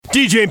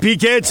DJ and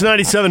PK, it's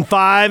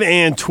 97.5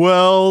 and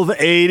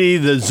 1280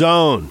 The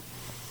Zone.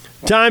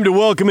 Time to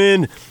welcome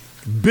in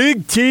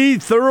Big T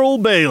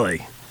Thurl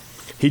Bailey.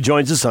 He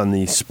joins us on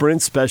the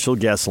Sprint special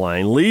guest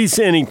line. Lease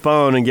any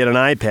phone and get an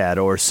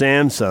iPad or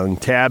Samsung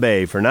Tab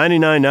A for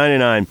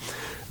 $99.99.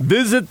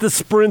 Visit the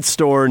Sprint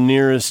store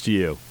nearest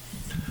you.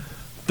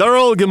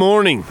 Thurl, good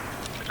morning.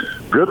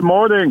 Good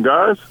morning,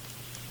 guys.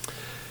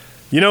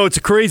 You know, it's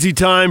a crazy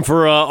time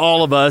for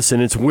all of us,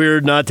 and it's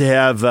weird not to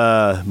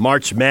have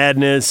March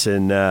Madness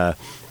and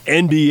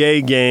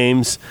NBA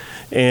games.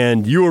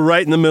 And you were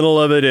right in the middle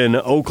of it in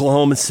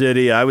Oklahoma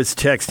City. I was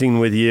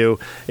texting with you.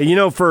 And, you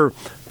know, for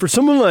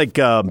someone like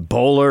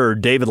Bowler or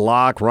David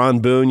Locke, Ron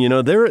Boone, you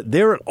know,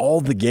 they're at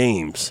all the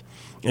games.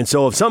 And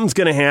so if something's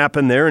going to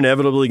happen, they're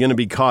inevitably going to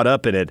be caught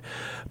up in it.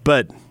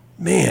 But,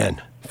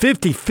 man,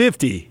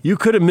 50-50, you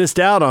could have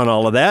missed out on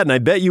all of that, and I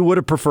bet you would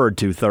have preferred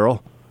to,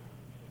 Thurl.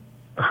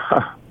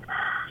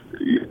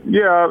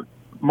 Yeah,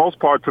 most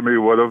part to me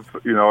would have,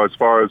 you know, as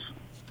far as,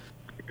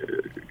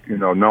 you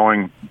know,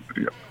 knowing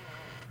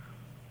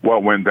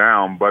what went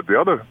down. But the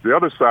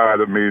other side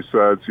of me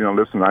says, you know,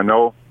 listen, I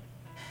know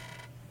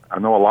a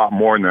lot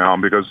more now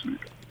because,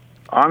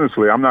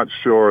 honestly, I'm not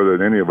sure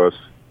that any of us,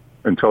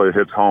 until it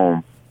hits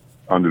home,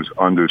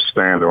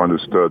 understand or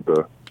understood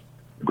the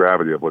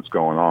gravity of what's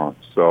going on.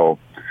 So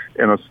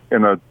in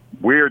a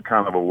weird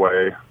kind of a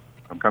way,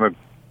 I'm kind of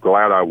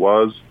glad I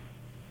was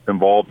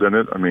involved in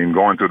it. I mean,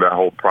 going through that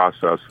whole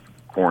process,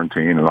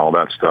 quarantine and all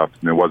that stuff,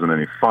 and it wasn't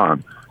any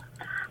fun.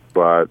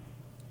 But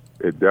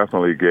it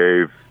definitely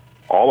gave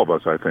all of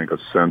us, I think, a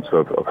sense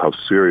of how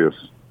serious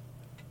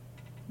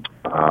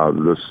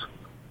this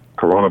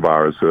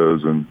coronavirus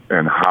is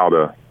and how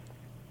to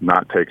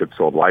not take it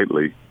so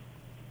lightly.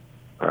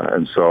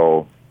 And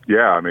so,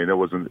 yeah, I mean, it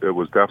was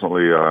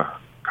definitely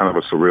kind of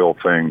a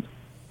surreal thing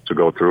to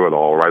go through it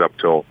all right up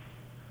till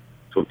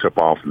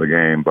tip-off of the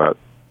game. But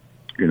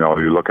you know,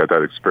 you look at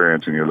that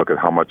experience and you look at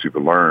how much you've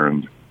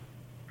learned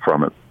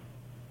from it.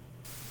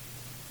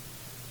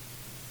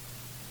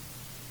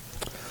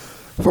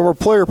 From a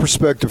player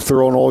perspective,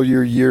 Thurl, in all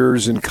your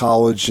years in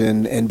college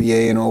and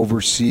NBA and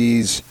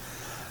overseas,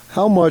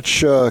 how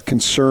much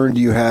concern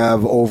do you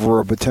have over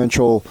a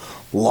potential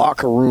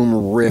locker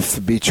room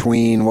rift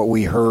between what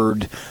we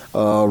heard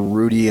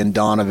Rudy and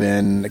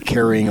Donovan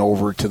carrying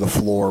over to the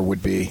floor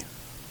would be?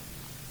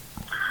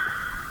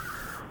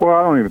 Well,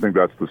 I don't even think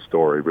that's the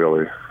story,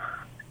 really.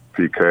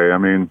 PK. I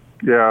mean,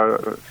 yeah,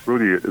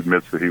 Rudy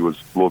admits that he was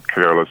a little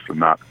careless and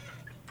not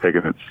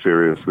taking it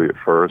seriously at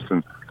first.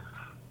 And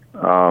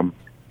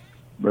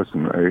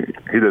listen,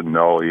 he didn't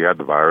know he had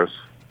the virus.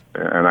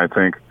 And I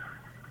think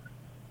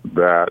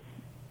that,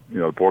 you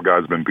know, the poor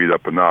guy's been beat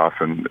up enough.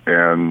 And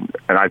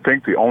I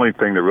think the only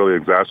thing that really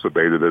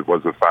exacerbated it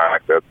was the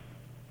fact that,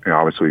 you know,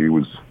 obviously he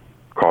was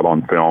caught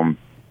on film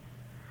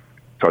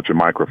touching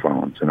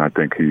microphones. And I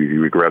think he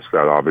regrets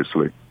that,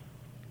 obviously.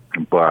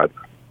 But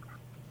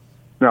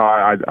no,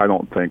 I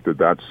don't think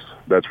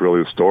that's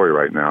really the story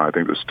right now. I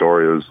think the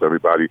story is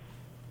everybody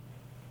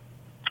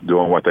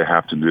doing what they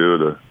have to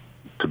do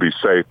to be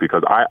safe.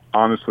 Because I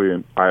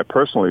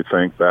personally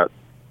think that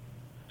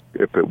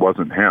if it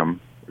wasn't him,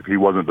 if he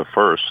wasn't the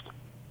first,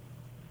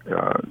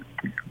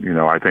 you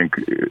know, I think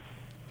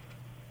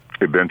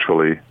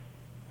eventually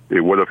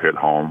it would have hit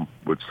home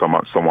with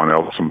someone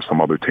else from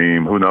some other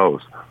team. Who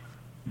knows?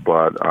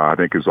 But I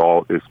think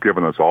it's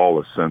given us all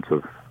a sense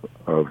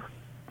of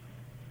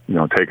you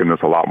know, taking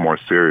this a lot more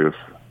serious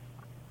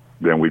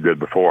than we did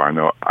before. I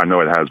know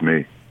it has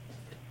me.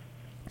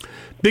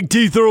 Big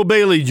T Thurl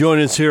Bailey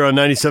joining us here on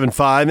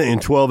 97.5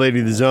 and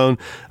 1280 The Zone.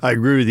 I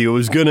agree with you.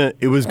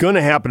 It was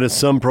gonna happen to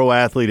some pro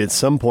athlete at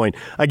some point.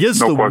 I guess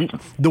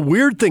the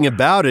weird thing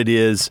about it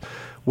is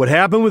what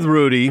happened with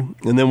Rudy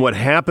and then what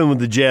happened with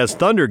the Jazz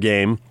Thunder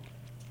game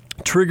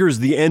triggers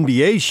the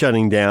NBA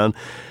shutting down,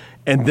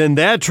 and then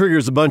that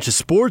triggers a bunch of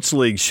sports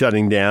leagues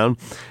shutting down,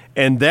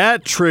 and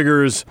that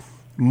triggers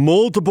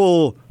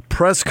multiple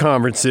press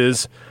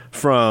conferences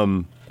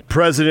from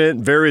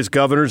president, various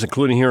governors,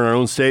 including here in our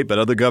own state, but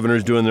other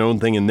governors doing their own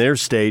thing in their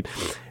state.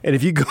 And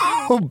if you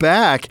go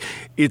back,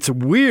 it's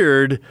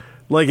weird.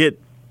 Like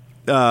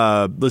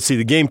let's see,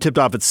 the game tipped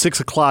off at 6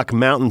 o'clock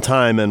Mountain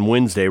Time on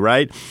Wednesday,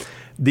 right?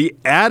 The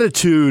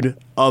attitude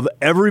of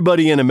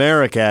everybody in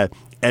America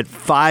at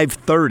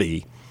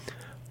 5:30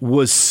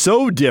 was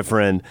so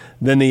different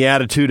than the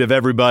attitude of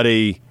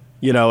everybody,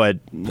 you know, at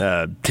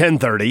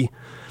 10:30.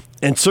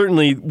 And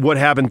certainly what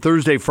happened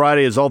Thursday,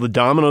 Friday is all the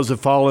dominoes have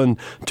fallen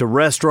to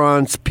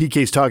restaurants.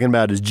 PK's talking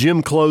about his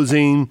gym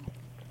closing.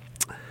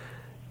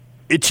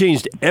 It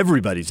changed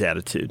everybody's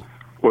attitude.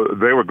 Well,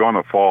 they were going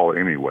to fall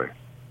anyway,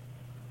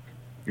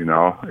 you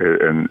know,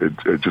 and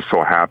it just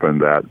so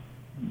happened that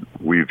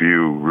we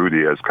view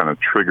Rudy as kind of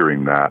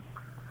triggering that.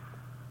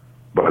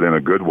 But in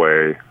a good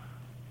way,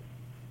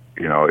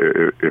 you know,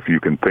 if you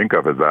can think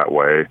of it that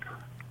way,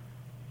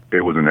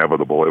 it was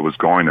inevitable. It was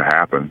going to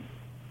happen.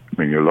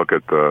 I mean, you look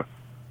at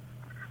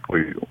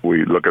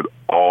we look at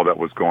all that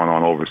was going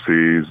on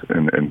overseas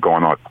and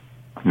going on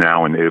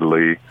now in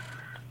Italy.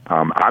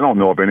 I don't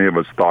know if any of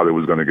us thought it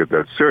was going to get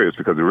that serious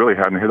because it really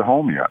hadn't hit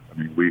home yet. I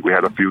mean, we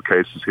had a few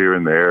cases here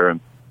and there, and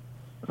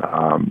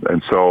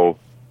so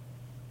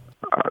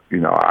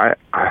I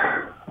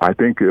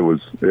think it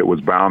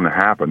was bound to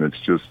happen.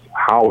 It's just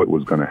how it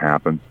was going to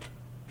happen,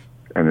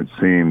 and it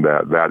seemed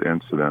that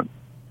incident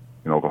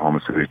in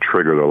Oklahoma City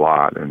triggered a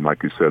lot, and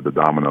like you said, the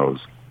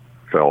dominoes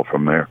fell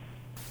from there.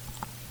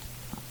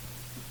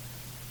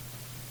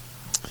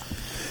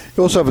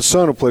 You also have a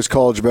son who plays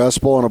college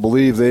basketball, and I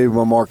believe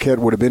Marquette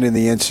would have been in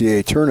the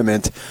NCAA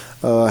tournament.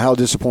 How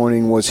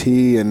disappointing was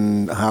he,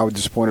 and how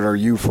disappointed are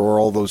you for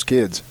all those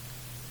kids?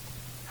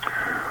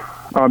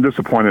 I'm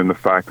disappointed in the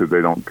fact that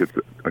they don't get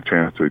a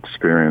chance to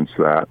experience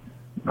that.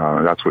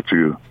 That's what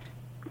you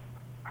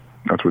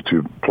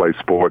play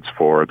sports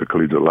for at the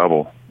collegiate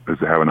level, is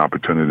to have an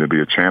opportunity to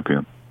be a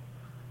champion.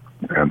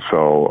 And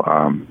so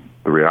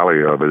the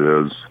reality of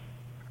it is,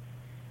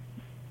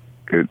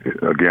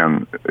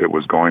 it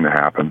was going to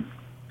happen.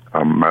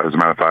 As a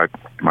matter of fact,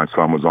 my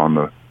son was on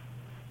the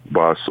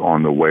bus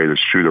on the way to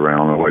shoot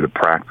around, on the way to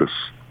practice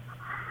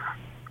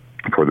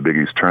for the Big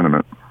East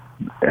tournament.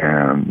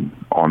 And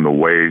on the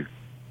way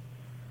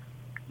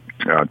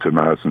to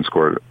Madison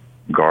Square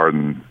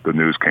Garden, the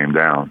news came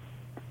down.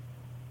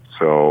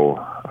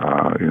 So,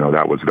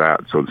 that was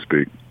that, so to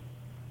speak.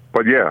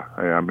 But yeah,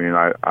 I mean,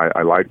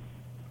 I like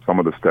some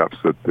of the steps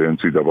that the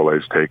NCAA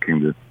is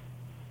taking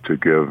to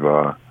give,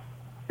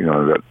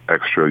 that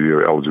extra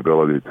year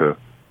eligibility to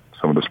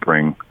some of the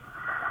spring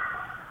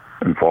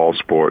and fall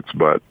sports.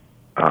 But,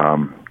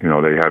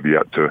 they have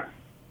yet to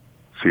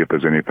see if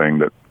there's anything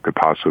that could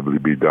possibly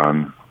be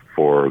done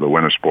for the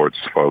winter sports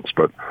folks.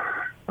 But,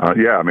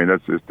 I mean,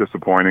 it's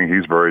disappointing.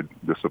 He's very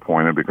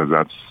disappointed because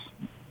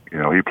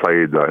he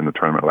played in the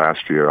tournament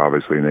last year,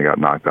 obviously, and they got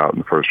knocked out in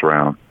the first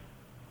round.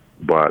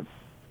 But,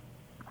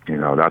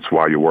 that's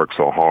why you work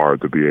so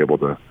hard to be able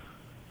to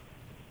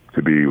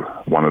be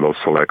one of those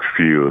select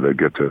few that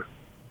get to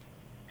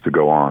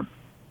go on.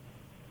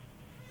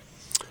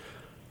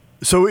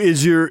 So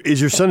is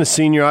your son a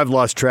senior? I've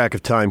lost track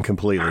of time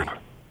completely.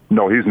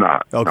 No, he's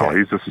not. Okay. No,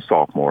 he's just a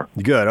sophomore.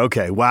 Good.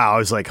 Okay. Wow. I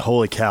was like,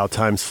 holy cow,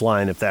 time's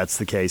flying if that's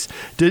the case.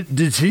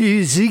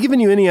 Has he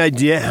given you any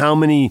idea how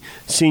many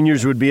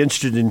seniors would be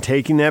interested in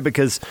taking that?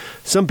 Because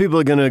some people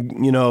are going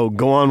to,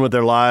 go on with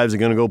their lives. They're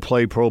going to go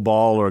play pro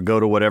ball or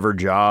go to whatever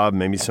job.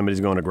 Maybe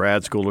somebody's going to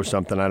grad school or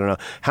something. I don't know.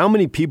 How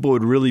many people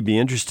would really be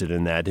interested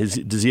in that?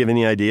 Does he have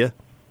any idea?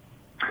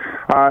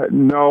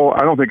 No,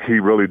 I don't think he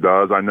really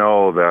does. I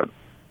know that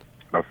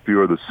a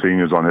few of the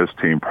seniors on his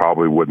team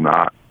probably would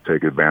not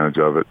take advantage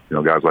of it.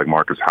 Guys like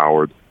Marcus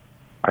Howard,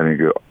 I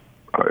think,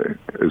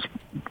 is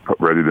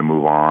ready to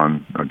move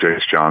on.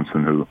 Jace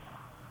Johnson, who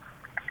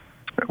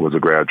was a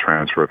grad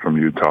transfer from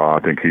Utah,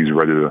 I think he's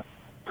ready to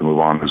move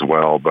on as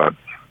well. But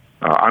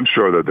I'm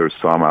sure that there's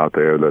some out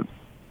there that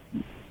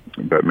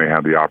may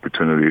have the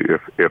opportunity,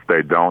 if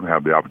they don't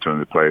have the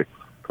opportunity to play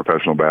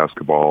professional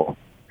basketball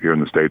here in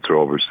the States or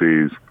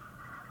overseas.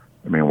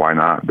 I mean, why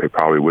not? They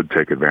probably would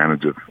take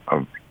advantage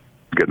of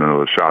getting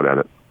another shot at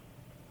it.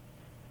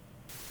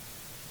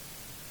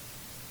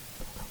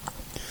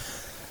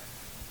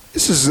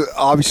 This is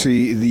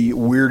obviously the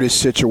weirdest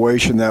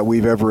situation that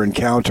we've ever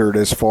encountered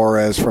as far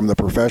as from the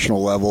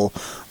professional level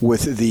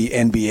with the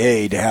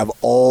NBA to have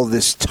all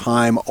this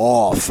time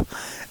off.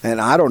 And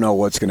I don't know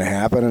what's going to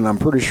happen, and I'm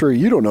pretty sure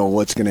you don't know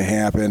what's going to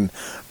happen.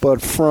 But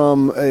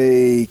from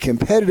a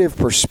competitive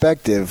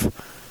perspective,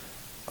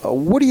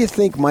 what do you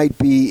think might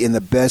be in the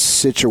best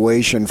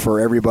situation for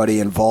everybody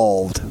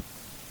involved?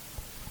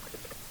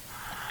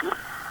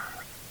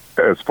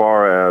 As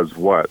far as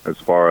what? As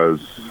far as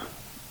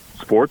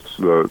sports,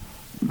 the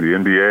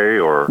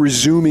NBA, or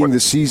resuming the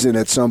season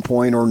at some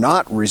point, or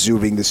not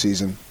resuming the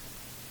season?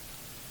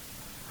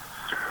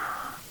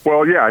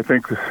 Well, yeah, I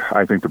think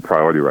the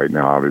priority right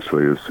now,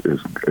 obviously,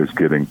 is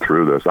getting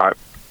through this.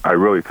 I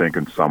really think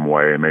in some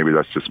way, and maybe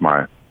that's just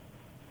my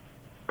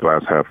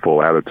glass half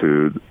full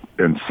attitude,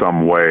 in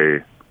some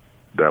way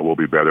that will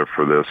be better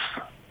for this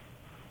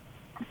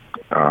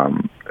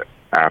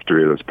after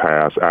it has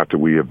passed, after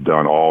we have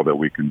done all that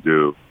we can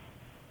do.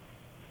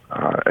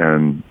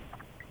 And,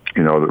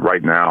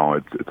 right now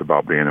it's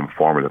about being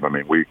informative. I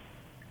mean, we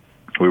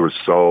were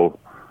so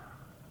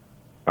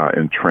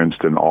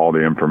entrenched in all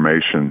the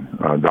information.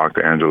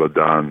 Dr. Angela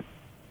Dunn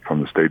from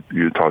the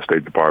Utah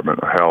State Department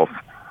of Health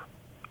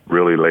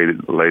really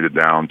laid it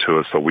down to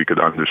us so we could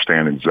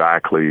understand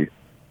exactly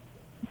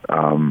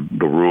the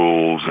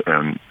rules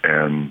and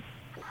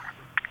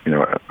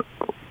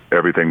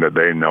everything that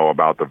they know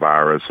about the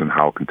virus and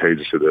how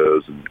contagious it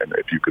is and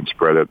if you can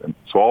spread it. And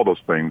so all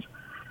those things,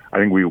 I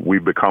think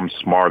we've become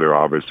smarter,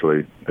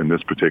 obviously, in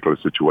this particular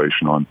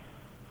situation on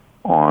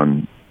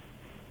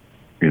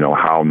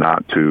how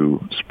not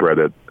to spread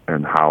it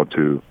and how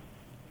to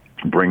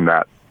bring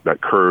that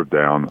curve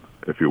down,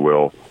 if you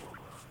will,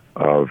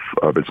 of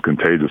its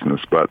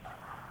contagiousness. But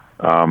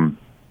I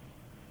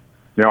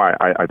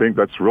think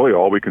that's really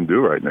all we can do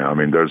right now. I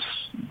mean, there's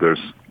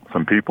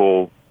some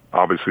people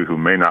obviously who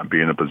may not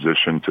be in a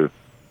position to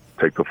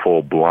take the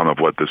full blunt of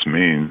what this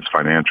means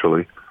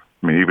financially.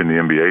 I mean, even the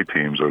NBA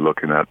teams are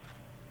looking at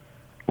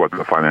what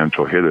the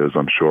financial hit is,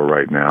 I'm sure,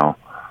 right now,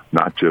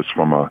 not just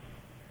from a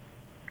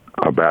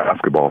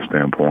basketball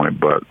standpoint,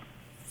 but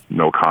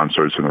no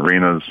concerts in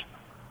arenas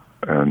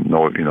and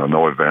no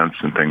events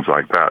and things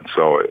like that.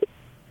 So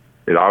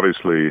it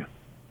obviously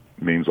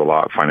means a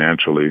lot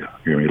financially.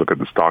 You look at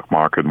the stock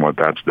market and what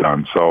that's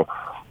done. So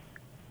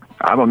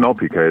I don't know,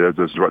 PK.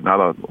 There's not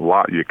a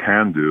lot you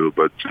can do,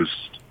 but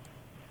just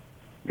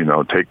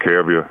take care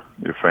of your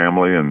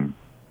family and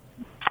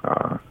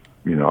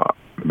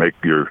make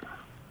your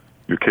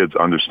kids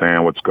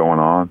understand what's going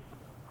on.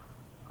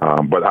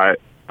 But I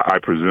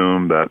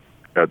presume that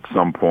at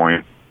some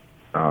point,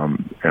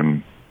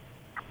 and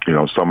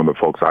some of the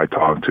folks I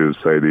talk to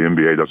say the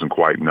NBA doesn't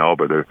quite know,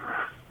 but they're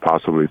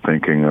possibly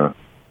thinking a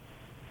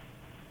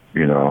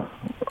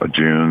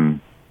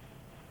June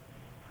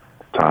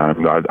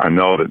time. I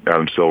know that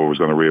Adam Silver was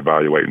going to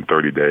reevaluate in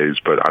 30 days,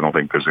 but I don't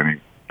think there's any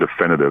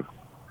definitive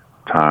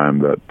time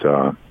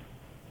that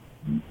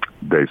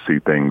they see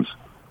things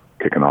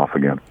kicking off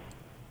again.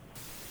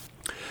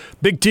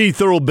 Big T,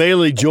 Thurl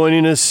Bailey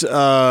joining us.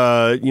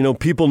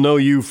 People know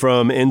you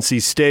from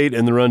NC State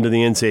and the run to the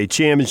NCAA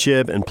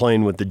championship and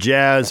playing with the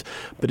Jazz.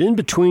 But in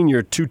between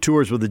your two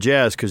tours with the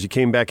Jazz, because you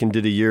came back and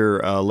did a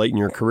year late in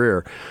your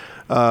career,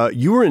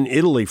 you were in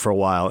Italy for a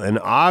while. And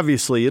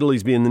obviously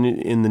Italy's being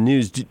in the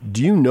news.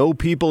 Do you know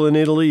people in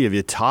Italy? Have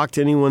you talked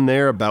to anyone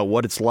there about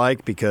what it's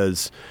like?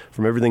 Because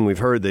from everything we've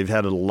heard, they've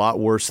had it a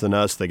lot worse than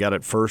us. They got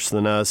it first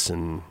than us,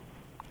 and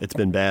it's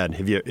been bad.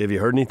 Have you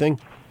heard anything?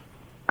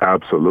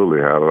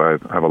 Absolutely. I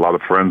have a lot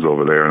of friends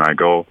over there, and I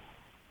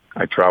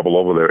travel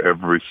over there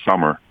every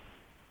summer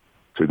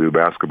to do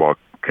basketball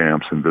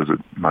camps and visit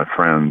my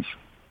friends.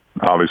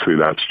 Obviously,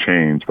 that's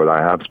changed, but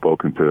I have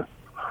spoken to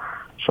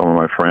some of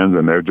my friends,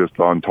 and they're just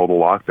on total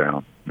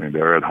lockdown. I mean,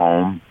 they're at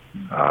home.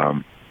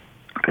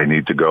 They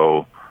need to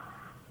go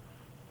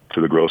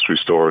to the grocery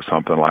store or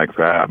something like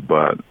that.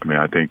 But, I mean,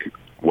 I think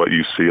what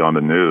you see on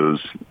the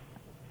news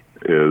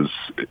is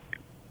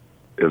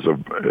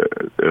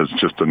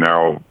just a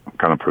narrow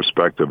kind of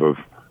perspective of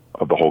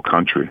the whole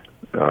country.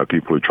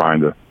 People are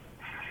trying to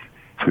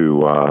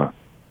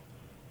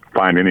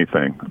find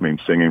anything. I mean,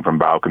 singing from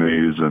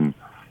balconies and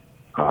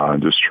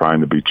just trying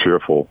to be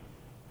cheerful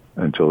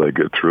until they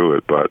get through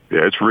it. But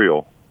yeah, it's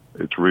real.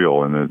 It's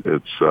real, and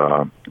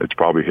it's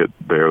probably hit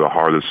there the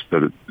hardest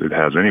that it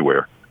has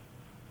anywhere.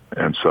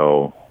 And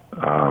so,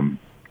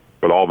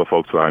 but all the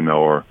folks that I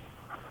know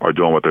are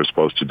doing what they're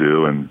supposed to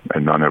do, and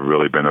none have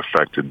really been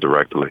affected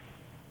directly.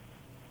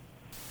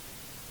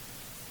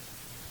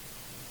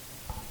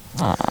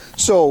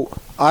 So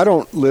I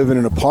don't live in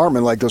an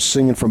apartment like those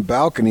singing from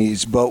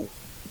balconies, but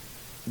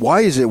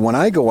why is it when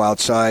I go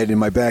outside in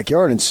my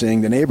backyard and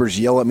sing, the neighbors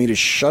yell at me to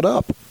shut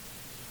up?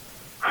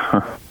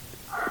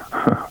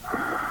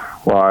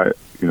 Well,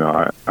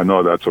 I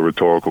know that's a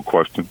rhetorical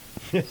question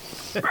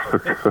because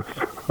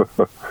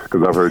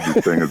I've heard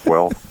you sing as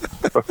well.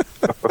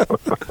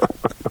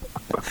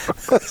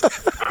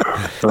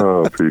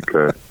 Oh,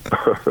 PK.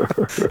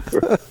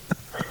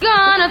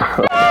 Gonna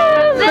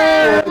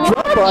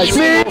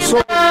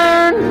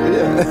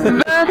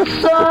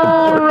that's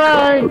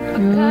alright.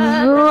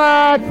 I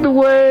like the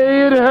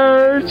way it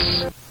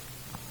hurts.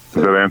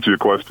 Does that answer your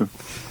question?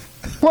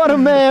 What a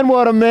man,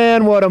 what a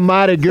man, what a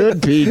mighty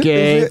good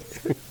PK.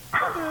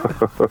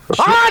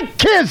 I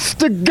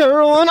kissed a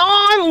girl and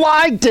I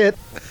liked it.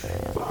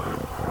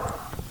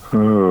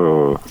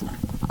 Oh,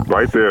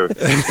 right there.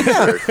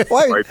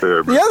 Right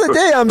there. The other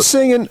day I'm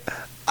singing,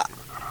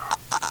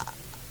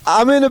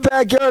 I'm in the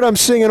backyard, I'm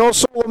singing O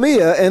Sole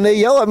Mia, and they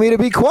yell at me to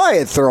be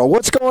quiet, Thurl.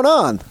 What's going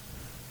on?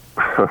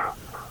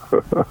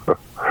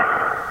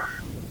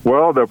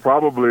 Well, they're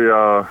probably,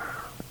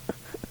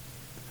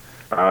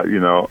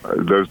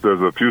 there's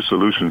a few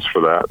solutions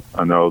for that.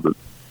 I know that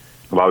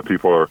a lot of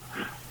people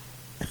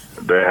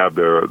they have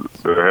their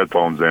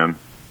headphones in,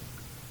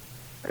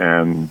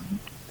 and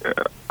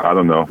I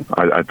don't know.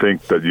 I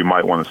think that you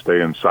might want to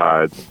stay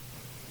inside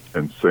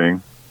and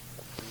sing,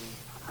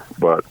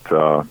 but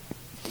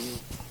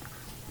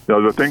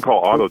there's a thing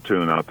called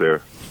auto-tune out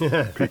there,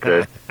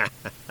 PK.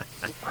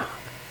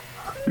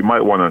 You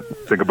might want to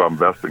think about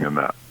investing in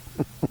that.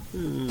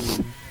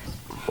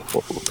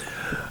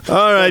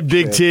 All right,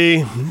 Big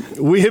T.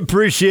 We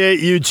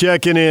appreciate you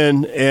checking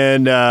in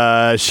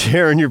and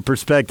sharing your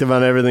perspective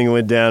on everything that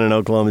went down in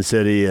Oklahoma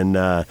City and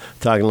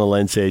talking a little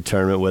NCAA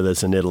tournament with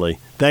us in Italy.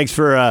 Thanks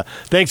for a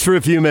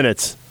few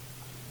minutes.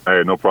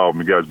 Hey, no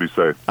problem. You guys be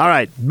safe. All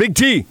right. Big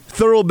T,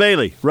 Thurl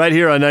Bailey, right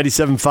here on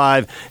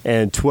 97.5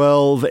 and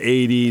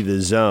 1280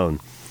 The Zone.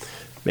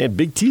 Man,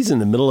 Big T's in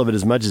the middle of it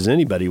as much as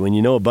anybody. When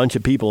you know a bunch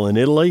of people in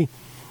Italy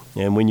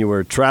and when you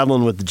were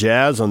traveling with the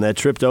Jazz on that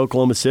trip to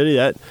Oklahoma City,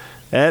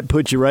 that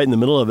puts you right in the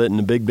middle of it in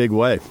a big, big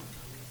way.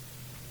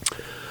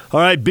 All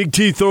right, Big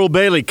T, Thurl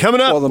Bailey,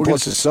 coming up. Well, then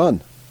plus his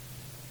son.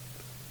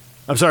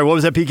 I'm sorry, what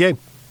was that, PK?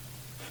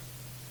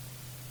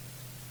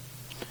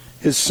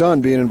 His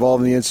son being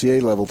involved in the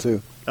NCAA level,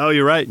 too. Oh,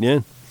 you're right.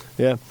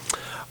 Yeah.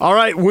 All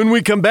right, when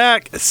we come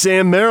back,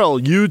 Sam Merrill,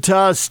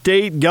 Utah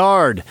State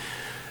guard.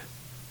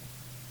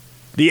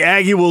 The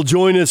Aggie will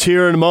join us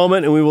here in a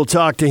moment, and we will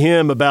talk to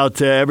him about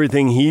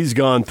everything he's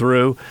gone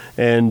through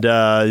and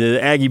the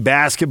Aggie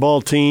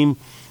basketball team.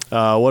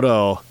 What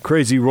a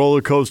crazy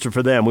roller coaster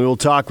for them. We will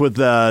talk with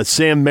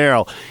Sam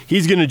Merrill.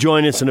 He's going to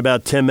join us in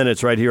about 10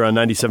 minutes right here on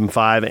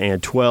 97.5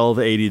 and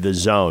 1280 The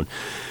Zone.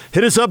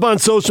 Hit us up on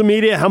social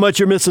media, how much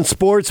you're missing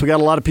sports. We got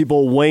a lot of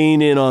people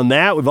weighing in on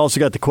that. We've also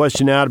got the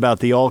question out about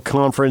the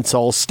all-conference,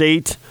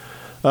 all-state, state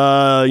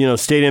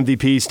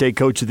MVP, state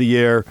coach of the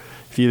year.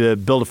 If you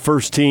build a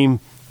first team,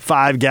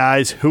 5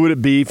 guys, who would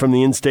it be from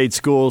the in-state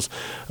schools?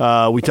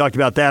 We talked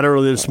about that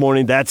earlier this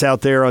morning. That's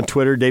out there on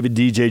Twitter, David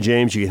DJ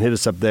James. You can hit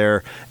us up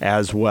there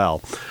as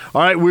well.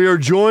 All right, we are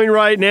joined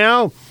right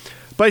now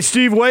by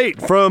Steve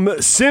Waite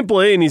from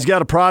Simply, and he's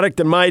got a product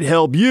that might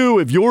help you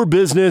if your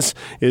business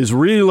is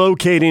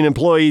relocating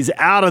employees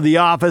out of the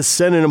office,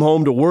 sending them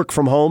home to work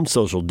from home,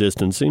 social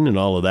distancing and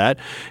all of that.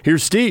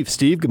 Here's Steve.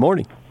 Steve, good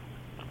morning.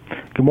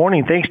 Good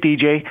morning. Thanks,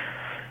 DJ.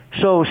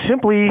 So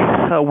Simply,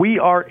 we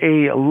are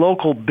a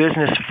local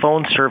business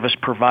phone service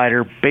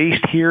provider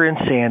based here in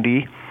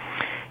Sandy.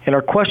 And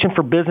our question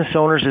for business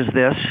owners is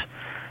this.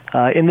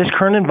 In this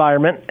current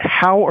environment,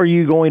 how are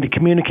you going to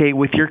communicate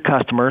with your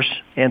customers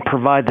and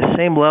provide the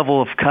same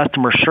level of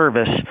customer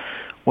service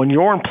when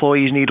your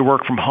employees need to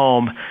work from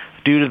home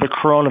due to the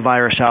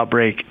coronavirus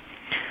outbreak?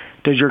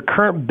 Does your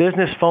current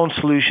business phone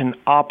solution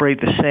operate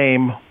the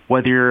same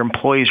whether your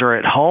employees are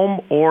at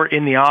home or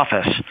in the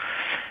office?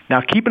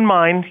 Now, keep in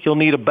mind, you'll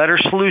need a better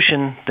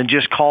solution than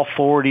just call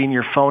forwarding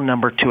your phone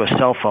number to a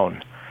cell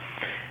phone.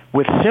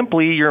 With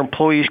Simply, your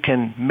employees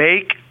can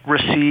make,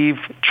 receive,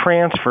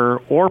 transfer,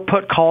 or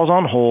put calls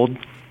on hold.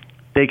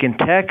 They can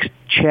text,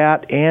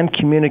 chat, and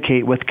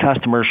communicate with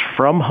customers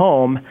from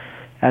home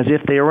as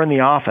if they were in the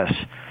office.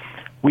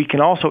 We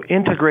can also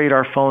integrate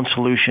our phone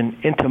solution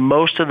into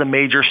most of the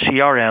major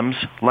CRMs,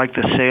 like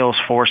the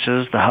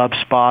Salesforces, the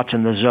HubSpots,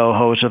 and the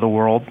Zohos of the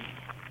world.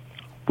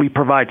 We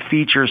provide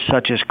features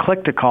such as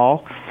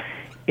click-to-call,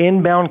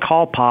 inbound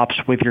call pops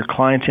with your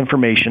client's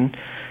information.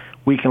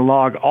 We can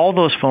log all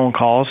those phone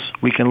calls.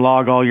 We can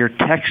log all your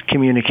text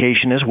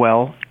communication as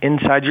well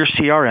inside your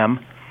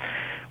CRM.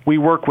 We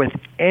work with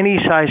any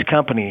size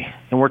company,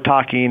 and we're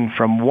talking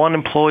from 1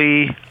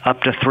 employee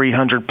up to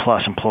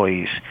 300-plus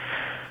employees.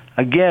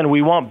 Again,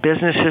 we want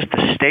businesses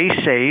to stay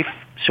safe,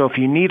 so if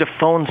you need a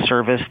phone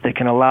service that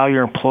can allow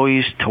your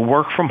employees to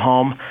work from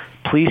home,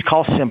 please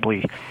call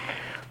Simply.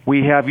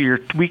 We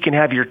can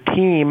have your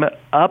team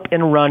up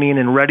and running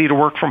and ready to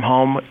work from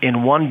home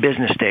in 1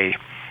 business day.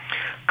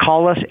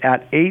 Call us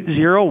at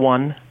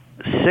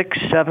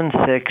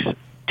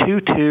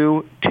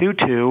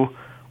 801-676-2222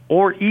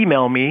 or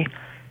email me,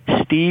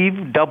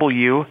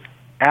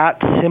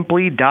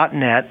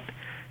 stevew@simply.net,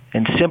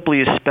 and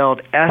Simply is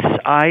spelled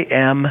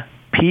SIMPLII.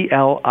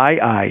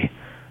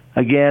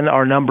 Again,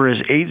 our number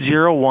is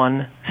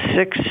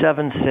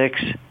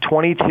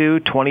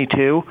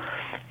 801-676-2222.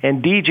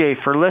 And DJ,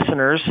 for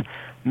listeners,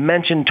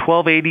 mention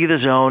 1280 The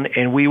Zone,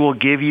 and we will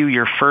give you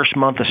your first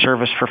month of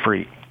service for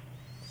free.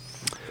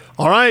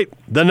 All right,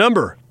 the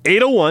number,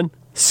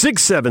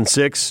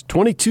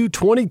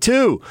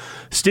 801-676-2222.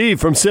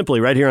 Steve from Simply,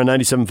 right here on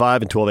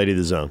 97.5 and 1280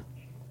 The Zone.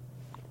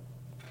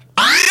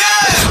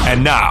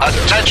 And now,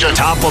 attention,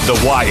 top of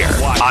the wire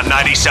on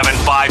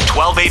 97.5,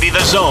 1280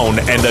 The Zone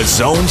and the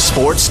Zone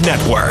Sports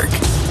Network.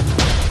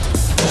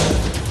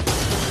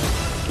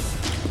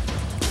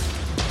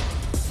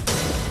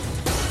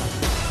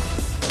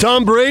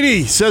 Tom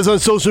Brady says on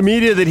social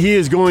media that he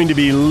is going to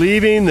be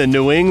leaving the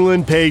New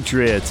England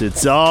Patriots.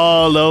 It's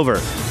all over.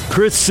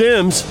 Chris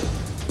Sims,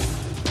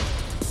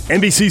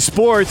 NBC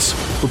Sports,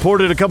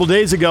 reported a couple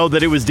days ago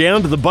that it was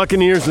down to the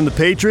Buccaneers and the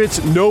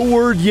Patriots. No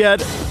word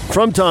yet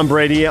from Tom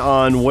Brady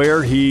on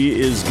where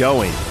he is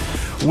going.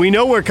 We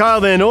know where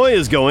Kyle Van Noy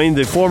is going.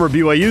 The former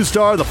BYU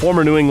star, the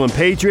former New England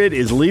Patriot,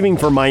 is leaving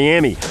for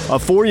Miami. A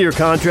 4-year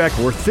contract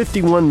worth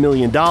 $51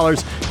 million.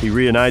 He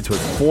reunites with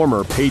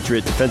former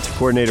Patriot defensive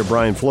coordinator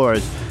Brian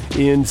Flores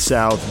in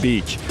South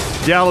Beach.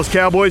 Dallas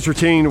Cowboys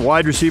retain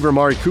wide receiver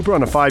Amari Cooper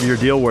on a 5-year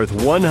deal worth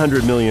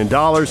 $100 million.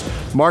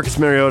 Marcus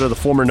Mariota, the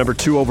former number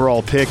 2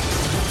 overall pick,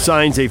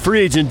 signs a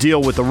free agent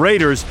deal with the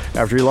Raiders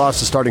after he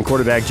lost the starting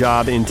quarterback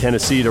job in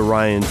Tennessee to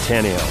Ryan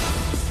Tannehill.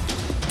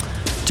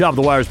 Top of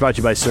the Wire is brought to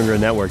you by Syringa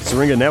Networks.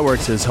 Syringa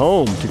Networks is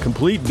home to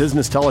complete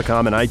business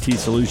telecom and IT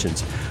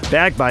solutions,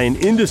 backed by an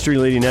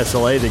industry-leading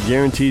SLA that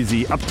guarantees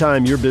the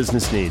uptime your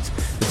business needs.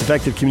 It's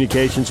effective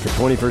communications for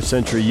 21st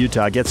century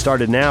Utah. Get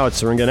started now at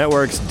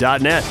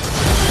syringanetworks.net.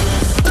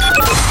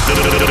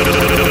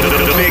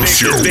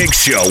 Big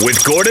Show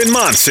with Gordon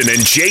Monson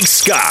and Jake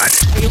Scott.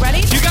 Are you ready?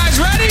 You guys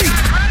ready?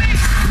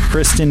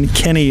 Kristen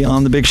Kenny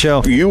on the Big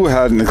Show. You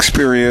had an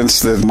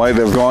experience that might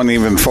have gone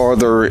even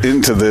farther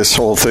into this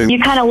whole thing. You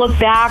kind of look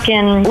back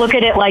and look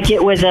at it like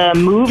it was a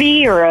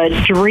movie or a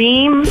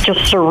dream,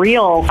 just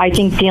surreal. I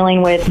think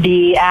dealing with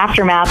the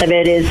aftermath of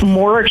it is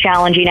more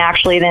challenging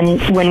actually than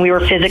when we were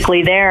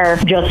physically there,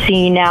 just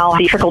seeing now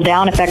the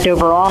trickle-down effect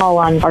overall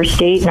on our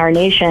state and our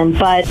nation.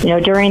 But,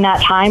 during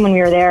that time when we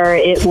were there,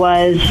 it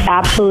was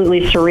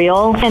absolutely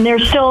surreal. And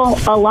there's still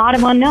a lot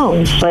of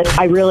unknowns, but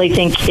I really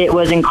think it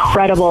was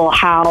incredible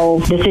how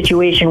the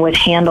situation was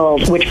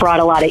handled, which brought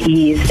a lot of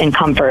ease and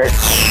comfort.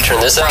 Turn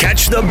this up.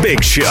 Catch the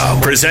Big Show,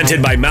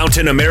 presented by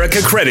Mountain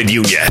America Credit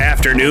Union.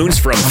 Afternoons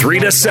from 3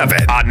 to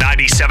 7 on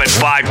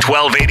 97.5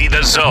 1280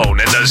 The Zone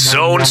and The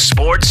Zone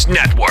Sports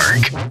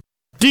Network.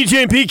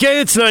 DJ and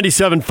PK, it's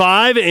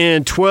 97.5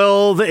 and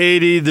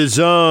 1280 The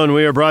Zone.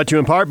 We are brought to you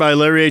in part by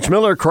Larry H.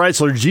 Miller,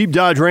 Chrysler Jeep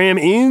Dodge Ram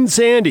in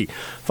Sandy.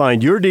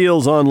 Find your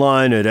deals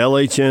online at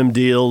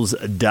lhmdeals.com.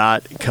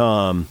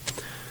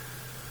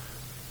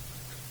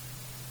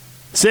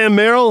 Sam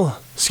Merrill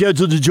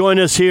scheduled to join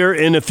us here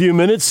in a few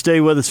minutes. Stay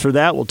with us for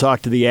that. We'll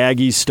talk to the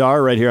Aggies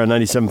star right here on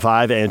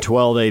 97.5 and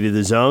 1280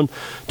 The Zone.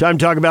 Time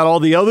to talk about all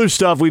the other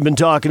stuff we've been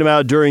talking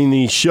about during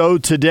the show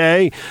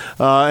today.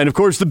 And, of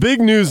course, the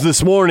big news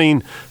this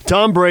morning,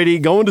 Tom Brady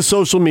going to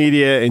social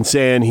media and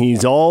saying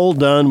he's all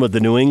done with the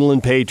New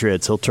England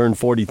Patriots. He'll turn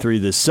 43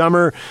 this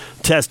summer,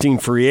 testing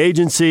free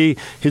agency.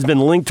 He's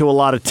been linked to a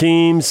lot of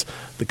teams,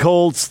 the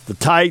Colts, the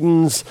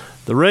Titans,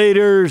 the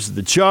Raiders,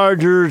 the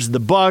Chargers, the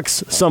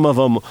Bucks. Some of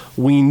them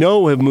we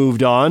know have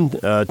moved on.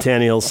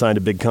 Tannehill signed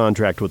a big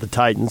contract with the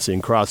Titans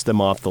and crossed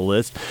them off the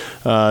list.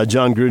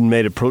 John Gruden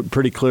made it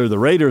pretty clear the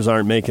Raiders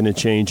aren't making a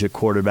change at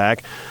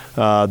quarterback.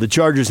 The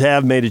Chargers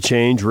have made a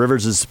change.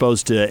 Rivers is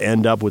supposed to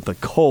end up with the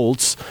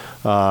Colts.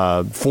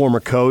 Former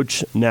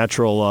coach,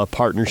 natural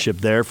partnership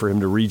there for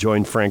him to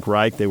rejoin Frank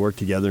Reich. They worked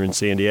together in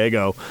San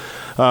Diego.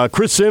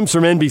 Chris Sims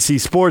from NBC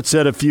Sports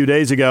said a few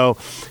days ago,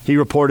 he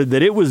reported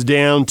that it was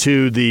down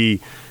to the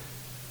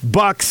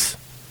Bucks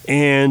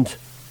and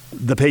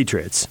the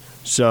Patriots.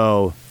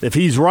 So if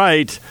he's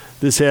right,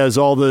 this has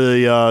all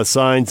the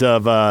signs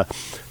of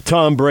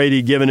Tom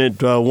Brady giving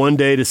it one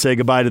day to say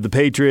goodbye to the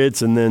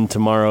Patriots and then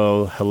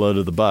tomorrow hello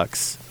to the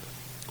Bucks.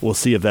 We'll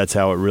see if that's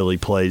how it really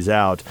plays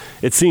out.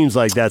 It seems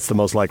like that's the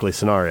most likely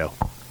scenario.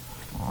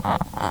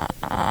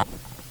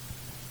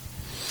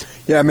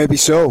 Yeah, maybe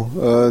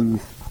so.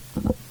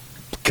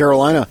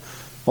 Carolina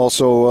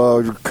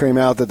also came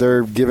out that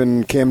they're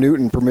giving Cam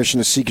Newton permission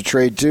to seek a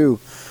trade too.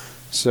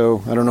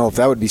 So I don't know if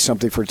that would be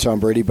something for Tom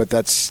Brady, but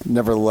that's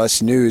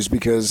nevertheless news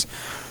because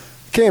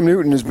Cam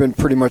Newton has been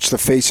pretty much the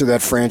face of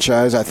that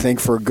franchise, I think,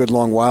 for a good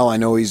long while. I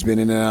know he's been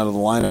in and out of the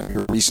lineup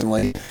here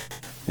recently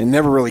and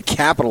never really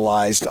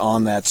capitalized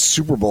on that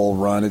Super Bowl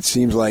run. It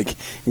seems like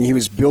he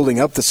was building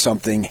up to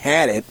something,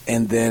 had it,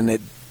 and then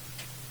it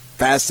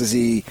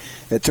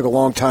took a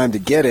long time to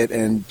get it,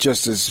 and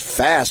just as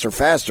fast or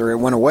faster, it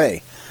went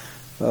away.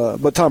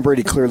 But Tom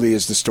Brady clearly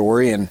is the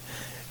story, and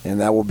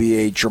that will be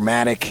a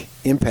dramatic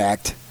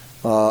impact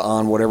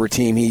on whatever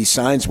team he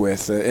signs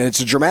with. And it's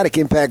a dramatic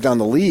impact on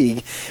the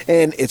league.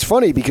 And it's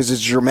funny because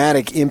it's a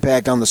dramatic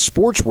impact on the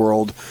sports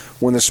world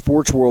when the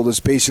sports world is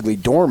basically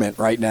dormant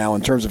right now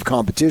in terms of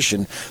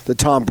competition. The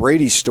Tom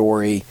Brady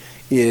story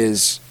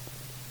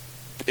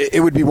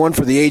it would be one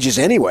for the ages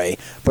anyway,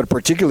 but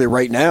particularly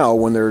right now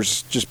when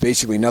there's just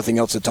basically nothing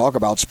else to talk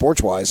about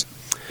sports-wise.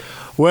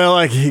 Well,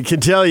 I can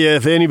tell you,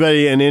 if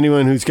anybody and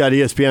anyone who's got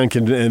ESPN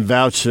can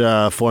vouch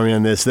for me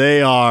on this,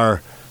 they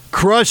are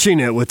crushing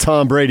it with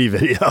Tom Brady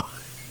video.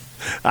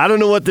 I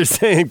don't know what they're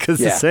saying because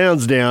the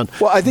sound's down.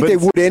 Well, I think they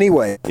would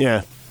anyway.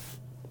 Yeah.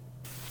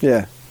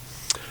 Yeah.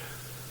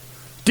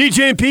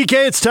 DJ and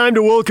PK, it's time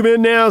to welcome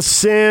in now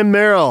Sam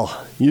Merrill,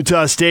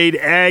 Utah State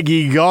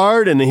Aggie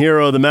guard and the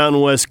hero of the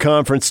Mountain West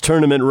Conference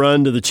tournament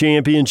run to the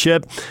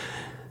championship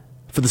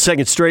for the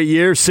second straight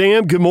year.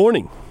 Sam, good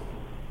morning.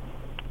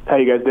 How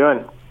you guys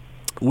doing?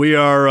 We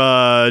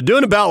are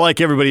doing about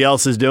like everybody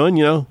else is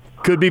doing.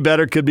 Could be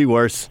better, could be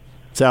worse.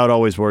 That's how it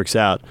always works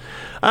out.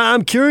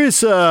 I'm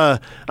curious.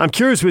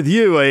 With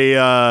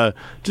you.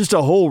 Just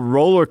a whole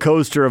roller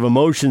coaster of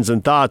emotions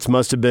and thoughts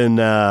must have been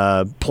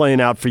playing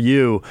out for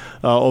you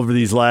over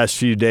these last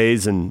few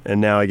days, and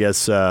now I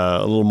guess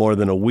a little more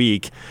than a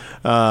week.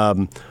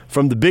 From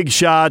the big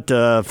shot,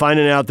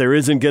 finding out there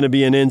isn't going to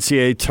be an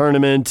NCAA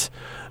tournament.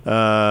 What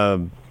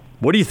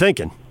are you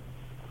thinking?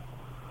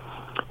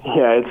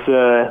 Yeah,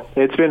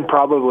 it's been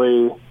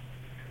probably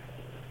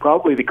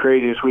the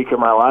craziest week of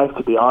my life,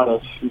 to be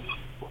honest. It's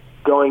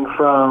going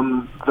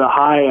from the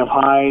high of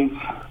highs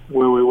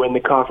where we win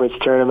the conference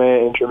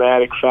tournament in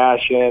dramatic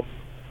fashion.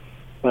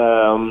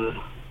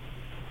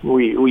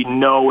 We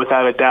know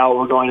without a doubt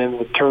we're going into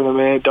the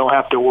tournament, don't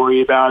have to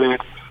worry about it,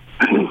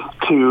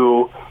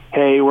 to,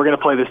 hey, we're going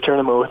to play this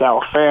tournament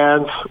without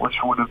fans, which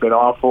would have been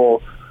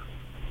awful,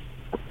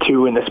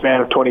 to in the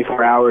span of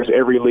 24 hours,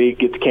 every league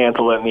gets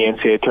canceled and the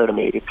NCAA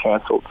tournament gets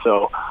canceled.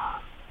 So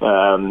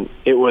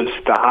it was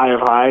the high of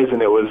highs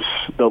and it was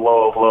the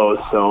low of lows.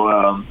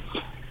 So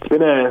it's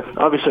been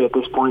obviously at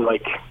this point,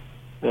 like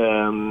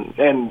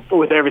And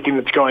with everything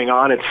that's going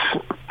on, it's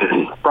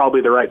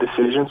probably the right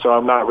decision, so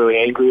I'm not really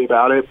angry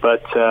about it,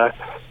 but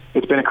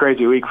it's been a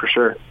crazy week for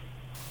sure.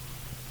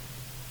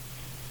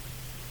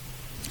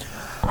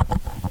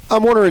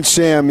 I'm wondering,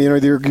 Sam,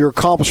 your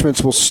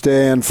accomplishments will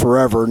stand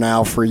forever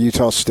now for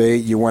Utah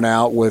State. You went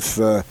out with,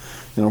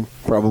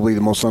 probably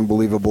the most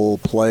unbelievable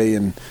play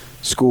in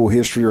school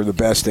history, or the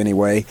best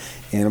anyway,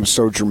 and it was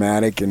so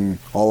dramatic, and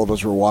all of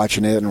us were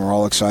watching it, and we're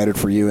all excited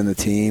for you and the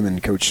team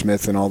and Coach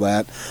Smith and all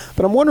that.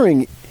 But I'm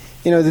wondering,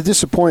 the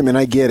disappointment,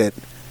 I get it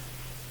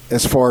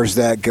as far as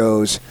that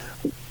goes.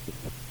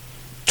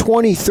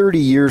 20, 30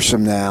 years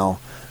from now,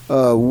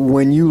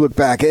 when you look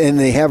back and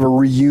they have a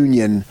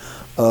reunion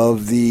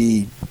of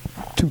the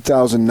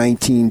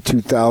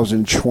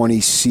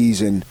 2019-2020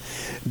 season,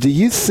 do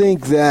you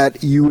think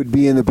that you would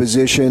be in the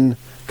position,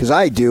 because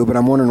I do, but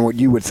I'm wondering what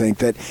you would think,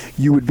 that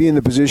you would be in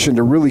the position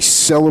to really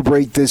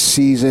celebrate this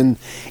season,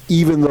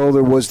 even though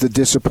there was the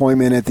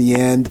disappointment at the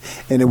end,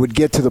 and it would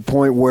get to the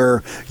point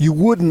where you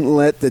wouldn't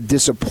let the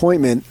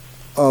disappointment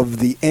of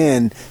the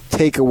end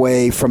take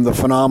away from the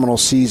phenomenal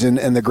season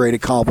and the great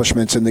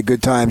accomplishments and the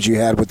good times you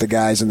had with the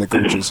guys and the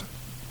coaches?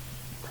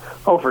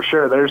 Oh, for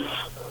sure. There's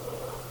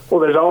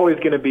always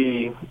going to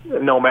be,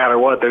 no matter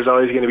what, there's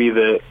always going to be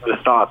the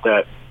thought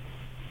that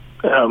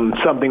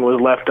something was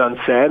left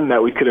unsaid and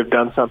that we could have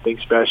done something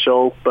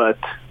special. But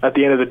at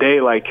the end of the day,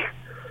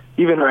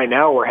 even right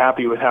now, we're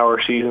happy with how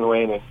our season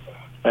went,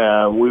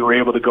 and we were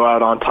able to go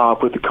out on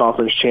top with the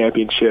conference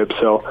championship.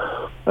 So,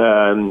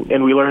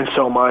 and we learned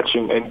so much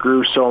and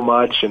grew so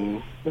much,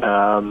 and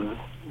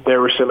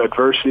there was some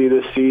adversity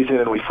this season,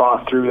 and we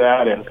fought through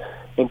that and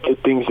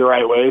did things the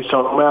right way.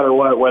 So no matter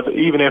what,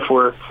 even if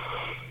we're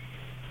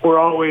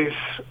always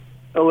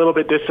a little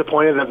bit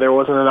disappointed that there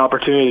wasn't an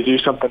opportunity to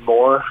do something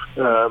more,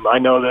 I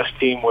know this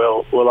team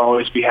will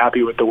always be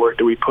happy with the work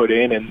that we put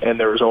in and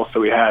the results that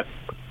we had.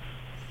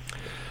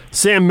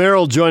 Sam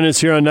Merrill joined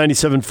us here on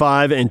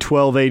 97.5 and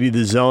 1280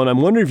 The Zone.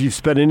 I'm wondering if you've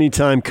spent any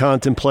time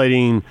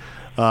contemplating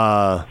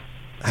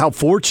how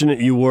fortunate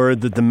you were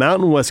that the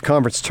Mountain West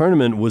Conference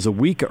tournament was a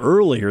week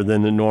earlier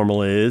than it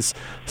normally is.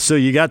 So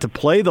you got to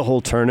play the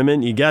whole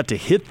tournament. You got to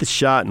hit the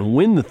shot and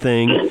win the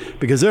thing,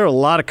 because there are a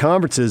lot of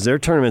conferences, their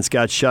tournaments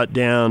got shut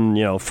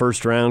down,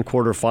 first round,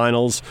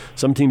 quarterfinals.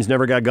 Some teams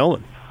never got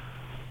going.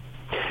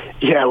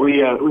 Yeah,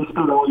 we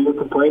spent all year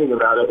complaining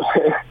about it.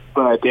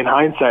 But in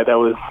hindsight, that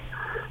was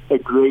a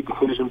great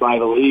decision by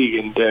the league.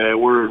 And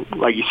we're,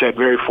 like you said,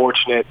 very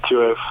fortunate to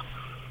have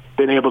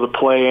been able to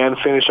play and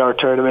finish our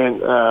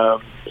tournament.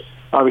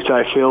 Obviously,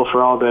 I feel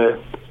for all the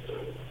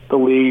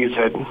leagues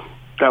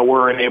that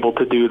weren't able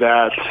to do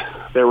that.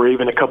 There were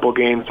even a couple of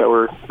games that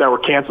were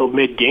canceled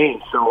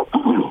mid-game. So,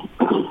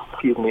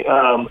 excuse me.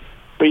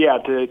 But yeah,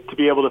 to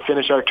be able to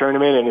finish our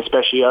tournament, and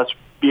especially us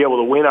be able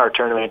to win our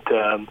tournament,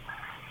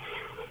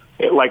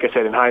 like I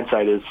said, in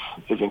hindsight, is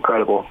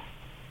incredible.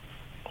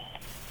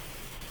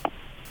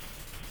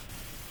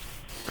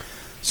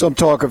 Some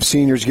talk of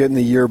seniors getting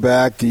the year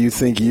back. Do you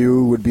think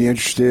you would be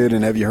interested,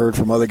 and have you heard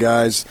from other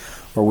guys,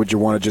 or would you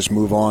want to just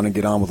move on and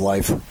get on with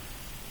life?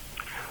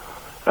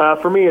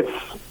 For me, it's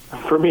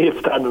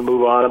time to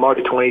move on. I'm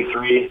already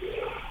 23.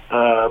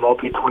 I'll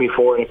be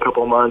 24 in a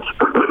couple of months.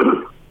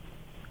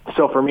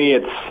 So for me,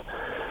 it's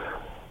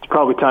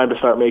probably time to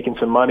start making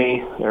some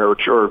money, or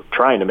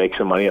trying to make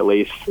some money at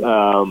least.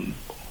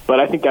 But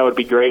I think that would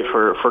be great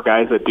for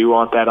guys that do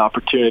want that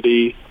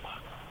opportunity.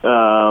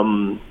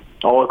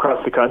 All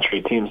across the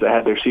country, teams that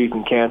had their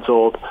season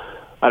canceled.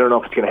 I don't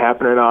know if it's going to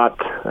happen or not,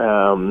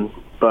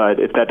 but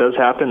if that does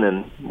happen,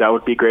 then that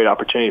would be a great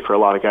opportunity for a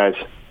lot of guys.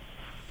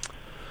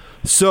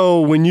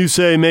 So when you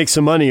say make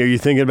some money, are you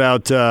thinking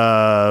about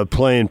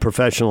playing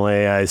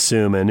professionally, I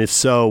assume? And if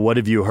so, what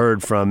have you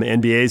heard from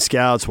NBA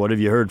scouts? What have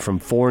you heard from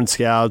foreign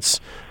scouts?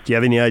 Do you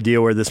have any idea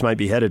where this might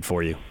be headed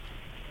for you?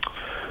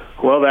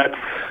 Well,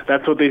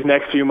 that's what these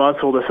next few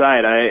months will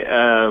decide.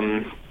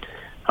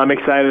 I'm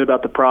excited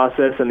about the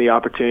process and the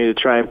opportunity to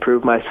try and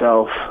prove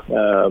myself.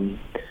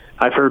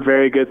 I've heard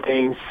very good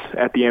things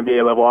at the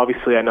NBA level.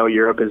 Obviously, I know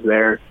Europe is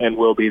there and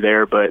will be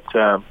there, but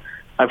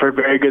I've heard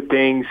very good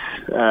things.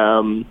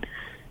 I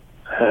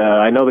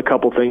know the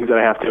couple things that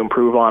I have to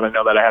improve on. I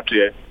know that I have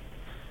to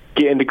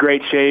get into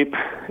great shape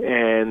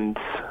and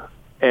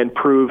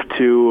prove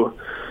to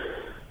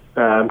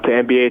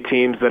NBA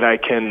teams that I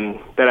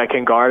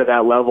can guard at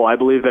that level. I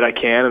believe that I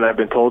can, and I've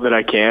been told that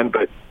I can,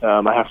 but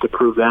I have to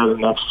prove that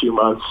in the next few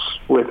months.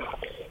 With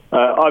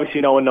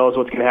obviously, no one knows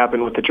what's going to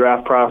happen with the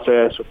draft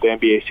process, with the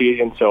NBA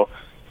season. So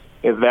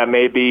that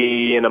may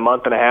be in a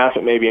month and a half,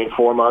 it may be in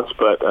 4 months.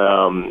 But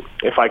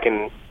if I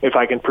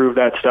can prove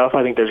that stuff,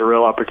 I think there's a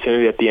real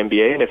opportunity at the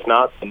NBA. And if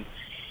not,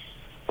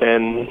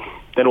 then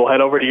we'll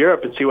head over to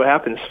Europe and see what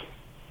happens.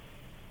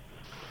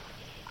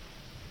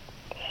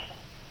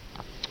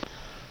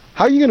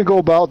 How are you going to go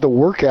about the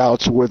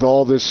workouts with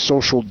all this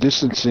social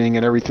distancing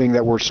and everything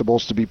that we're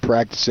supposed to be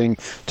practicing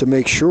to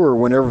make sure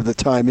whenever the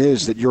time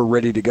is that you're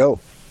ready to go?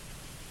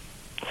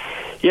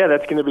 Yeah,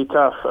 that's going to be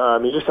tough.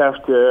 You just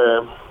have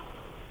to,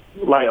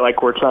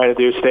 like we're trying to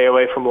do, stay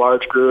away from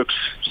large groups.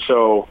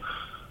 So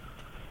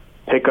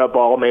pickup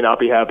ball may not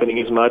be happening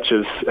as much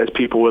as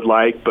people would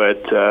like,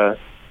 but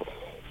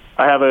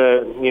I have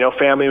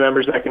family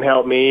members that can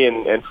help me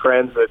and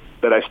friends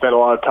that I spend a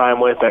lot of time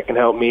with that can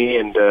help me,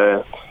 and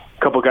a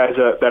couple guys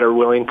that are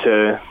willing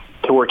to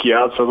work you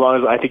out. So as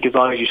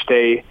long as you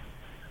stay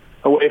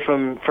away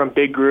from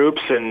big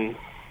groups and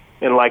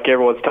like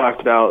everyone's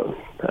talked about,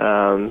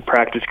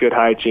 practice good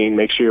hygiene,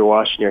 make sure you're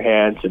washing your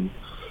hands and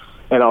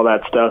all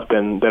that stuff,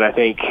 then I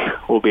think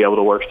we'll be able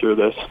to work through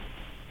this.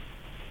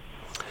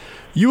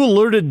 You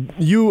alluded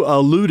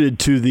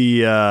to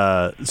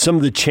the some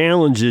of the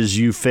challenges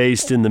you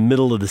faced in the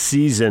middle of the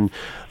season.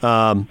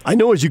 I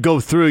know as you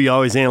go through, you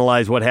always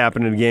analyze what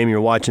happened in the game.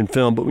 You're watching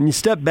film, but when you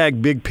step back,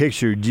 big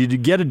picture, did you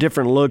get a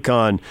different look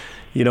on,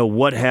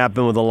 what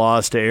happened with the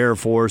loss to Air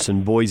Force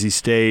and Boise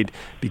State?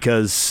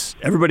 Because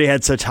everybody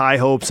had such high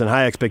hopes and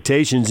high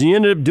expectations, and you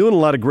ended up doing a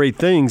lot of great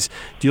things.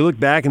 Do you look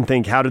back and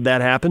think, how did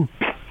that happen?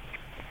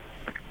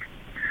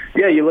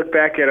 Yeah, you look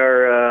back at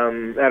our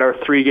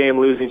 3-game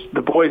losing.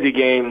 The Boise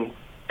game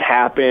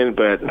happened,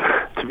 but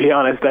to be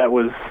honest,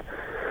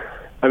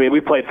 we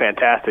played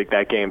fantastic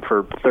that game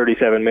for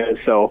 37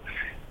 minutes. So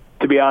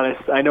to be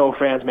honest, I know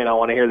fans may not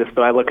want to hear this,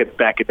 but I look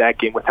back at that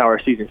game with how our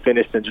season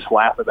finished and just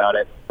laugh about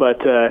it. But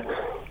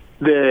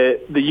the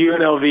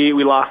UNLV,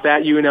 we lost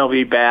at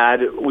UNLV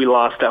bad. We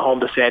lost at home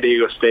to San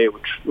Diego State,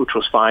 which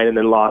was fine, and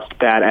then lost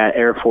that at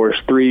Air Force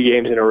 3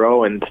 games in a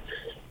row, and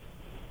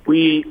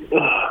we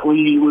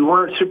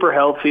weren't super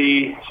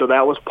healthy, so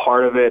that was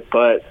part of it.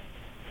 But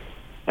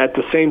at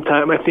the same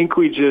time, I think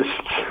we just,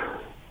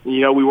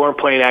 we weren't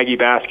playing Aggie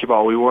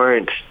basketball. We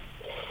weren't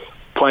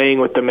playing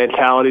with the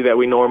mentality that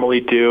we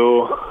normally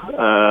do.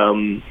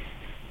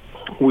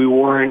 We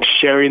weren't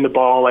sharing the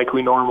ball like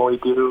we normally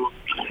do.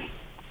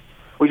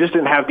 We just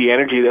didn't have the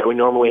energy that we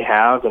normally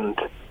have, and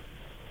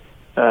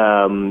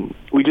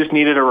we just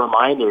needed a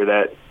reminder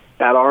that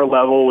at our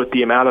level, with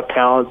the amount of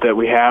talent that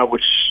we have,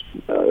 which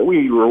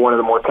we were one of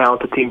the more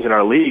talented teams in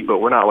our league, but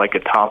we're not like a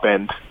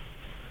top-end.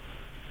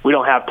 We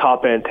don't have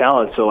top-end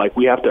talent, so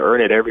we have to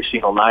earn it every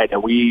single night,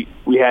 and we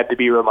had to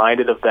be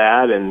reminded of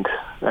that, and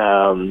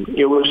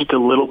it was just a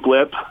little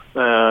blip.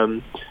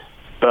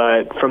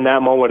 But from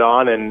that moment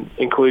on, and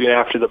including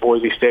after the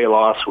Boise State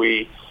loss,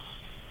 we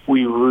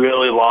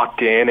really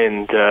locked in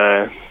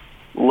and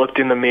looked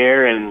in the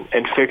mirror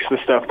and fixed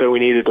the stuff that we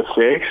needed to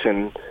fix,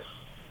 and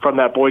from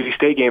that Boise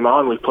State game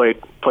on, we played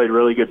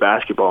really good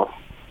basketball.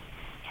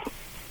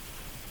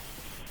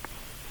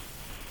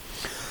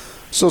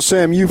 So,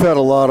 Sam, you've had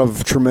a lot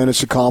of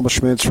tremendous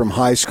accomplishments from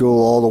high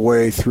school all the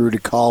way through to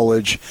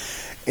college,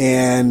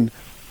 and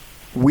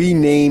we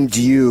named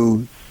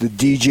you the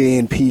DJ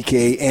and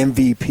PK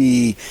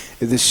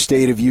MVP of the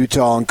state of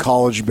Utah in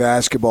college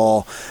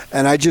basketball,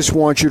 and I just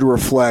want you to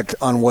reflect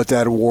on what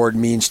that award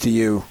means to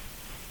you.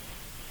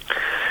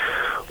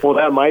 Well,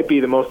 that might be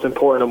the most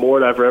important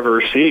award I've ever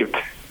received.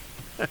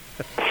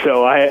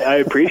 So I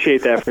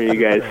appreciate that from you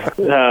guys.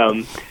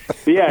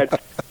 Yeah,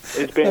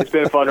 it's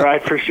been a fun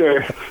ride for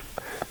sure.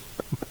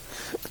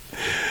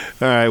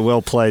 All right,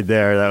 well played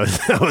there.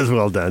 That was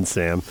well done,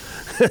 Sam.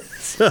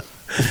 So,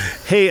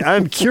 hey,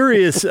 I'm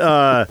curious.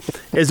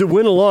 As it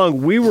went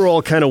along, we were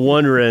all kind of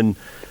wondering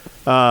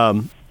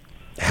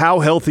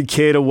how healthy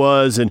Keita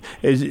was, and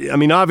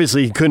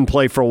obviously he couldn't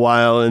play for a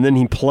while, and then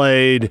he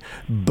played,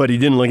 but he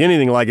didn't look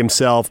anything like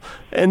himself.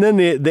 And then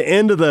the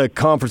end of the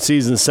conference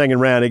season, the second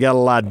round, he got a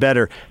lot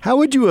better. How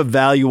would you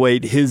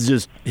evaluate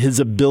his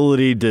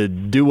ability to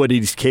do what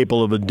he's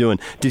capable of doing?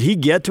 Did he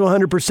get to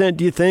 100%?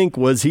 Do you think?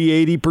 Was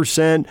he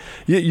 80%?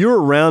 You're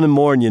around him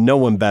more and you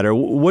know him better.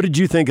 What did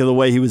you think of the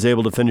way he was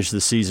able to finish the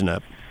season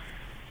up?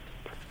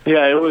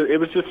 Yeah, it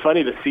was just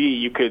funny to see.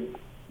 You could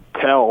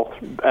tell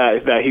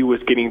that he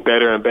was getting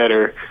better and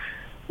better.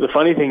 The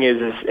funny thing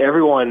is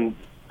everyone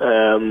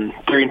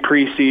during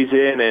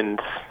preseason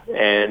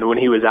and when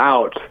he was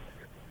out,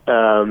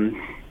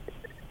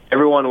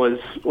 everyone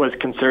was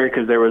concerned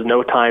because there was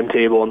no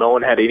timetable. No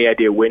one had any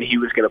idea when he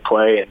was going to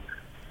play, and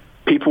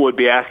people would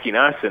be asking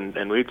us,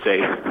 and we'd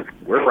say,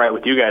 we're right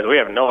with you guys. We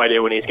have no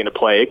idea when he's going to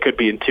play. It could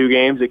be in 2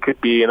 games. It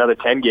could be another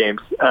 10 games.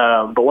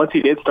 But once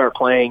he did start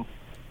playing,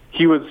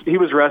 he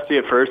was rusty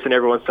at first, and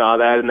everyone saw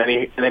that, and then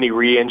he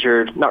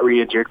not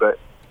re-injured, but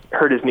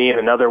hurt his knee in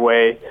another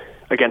way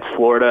against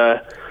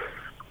Florida.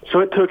 So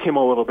it took him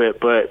a little bit,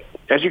 but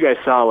as you guys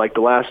saw,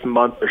 the last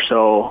month or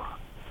so,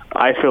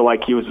 I feel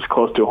like he was as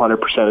close to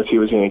 100% as he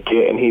was going to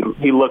get, and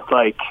he looked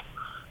like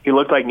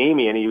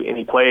Nemi, and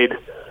he played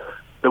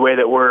the way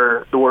that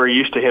we're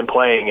used to him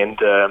playing,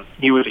 and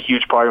he was a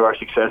huge part of our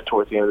success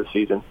towards the end of the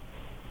season.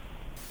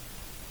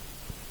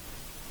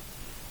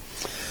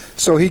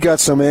 So he got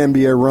some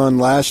NBA run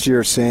last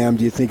year, Sam.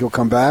 Do you think he'll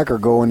come back or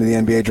go into the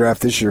NBA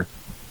draft this year?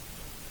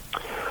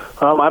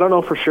 I don't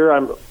know for sure.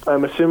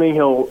 I'm assuming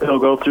he'll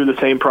go through the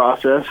same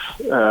process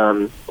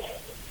and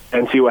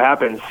see what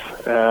happens.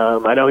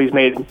 I know he's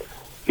made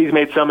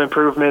some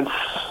improvements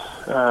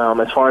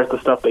as far as the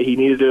stuff that he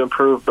needed to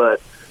improve,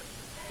 but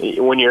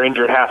when you're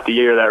injured half the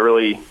year, that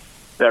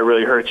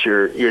really hurts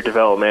your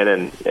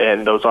development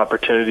and those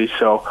opportunities.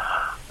 So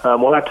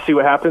we'll have to see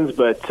what happens,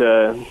 but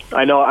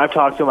I know I've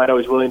talked to him. I know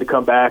he's willing to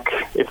come back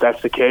if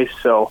that's the case.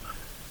 So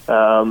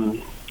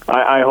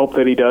I hope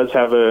that he does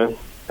have a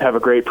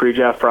great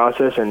pre-draft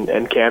process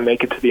and can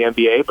make it to the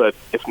NBA. But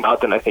if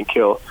not, then I think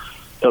he'll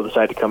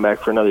decide to come back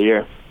for another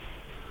year.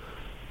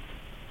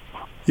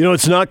 You know,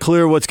 it's not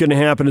clear what's going to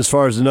happen as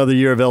far as another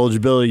year of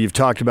eligibility. You've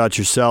talked about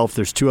yourself.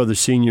 There's 2 other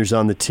seniors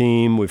on the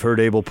team. We've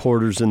heard Abel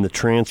Porter's in the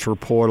transfer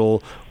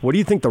portal. What do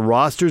you think the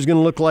roster is going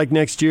to look like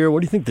next year?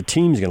 What do you think the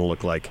team's going to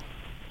look like?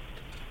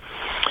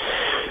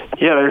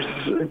 Yeah, there's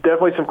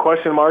definitely some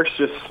question marks,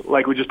 just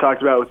like we just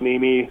talked about with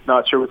Nimi.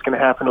 Not sure what's going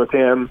to happen with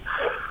him.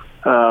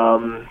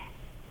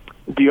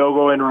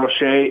 Diogo and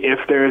Roche,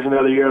 if there is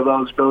another year of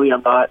eligibility,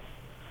 I'm not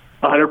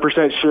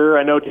 100% sure.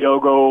 I know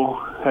Diogo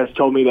has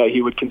told me that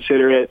he would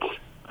consider it,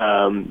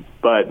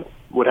 but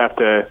would have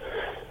to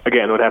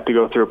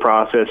go through a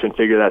process and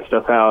figure that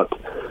stuff out.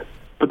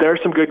 But there are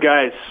some good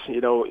guys,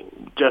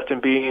 Justin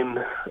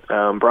Bean,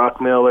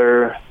 Brock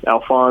Miller,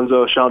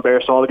 Alfonso, Sean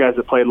Barris, all the guys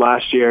that played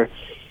last year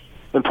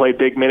and played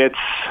big minutes.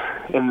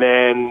 And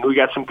then we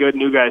got some good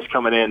new guys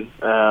coming in.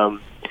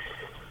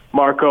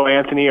 Marco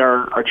Anthony,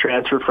 our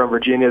transfer from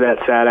Virginia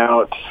that sat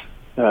out,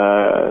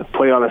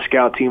 played on the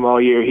scout team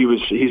all year.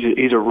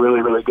 He's a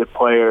really, really good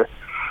player.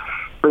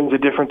 Brings a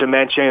different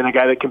dimension, a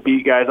guy that can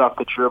beat guys off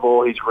the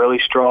dribble. He's really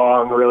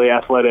strong, really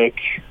athletic.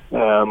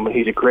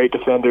 He's a great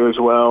defender as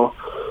well.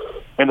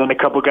 And then a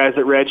couple guys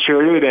that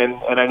redshirted,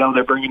 and I know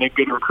they're bringing a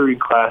good recruiting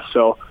class.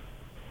 So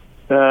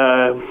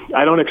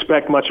I don't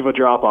expect much of a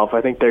drop-off. I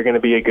think they're going to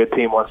be a good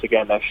team once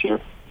again next year.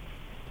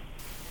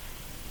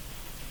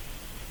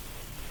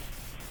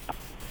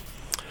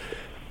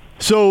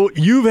 So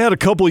you've had a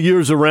couple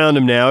years around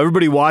him now.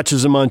 Everybody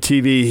watches him on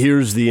TV,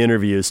 hears the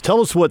interviews. Tell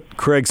us what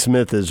Craig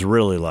Smith is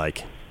really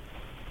like.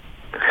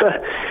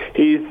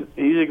 He's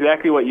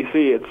exactly what you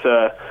see.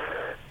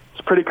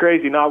 It's pretty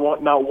crazy. Not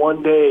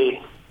one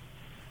day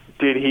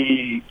did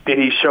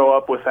he show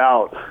up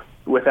without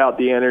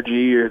the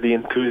energy or the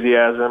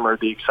enthusiasm or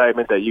the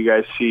excitement that you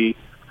guys see,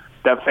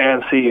 that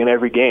fans see in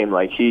every game.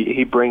 Like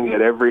he brings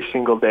it every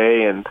single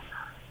day, and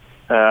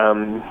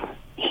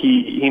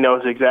he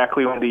knows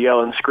exactly when to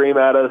yell and scream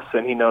at us,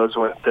 and he knows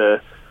when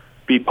to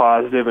be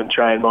positive and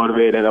try and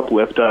motivate and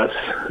uplift us.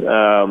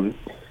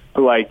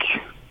 But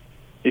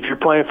if you're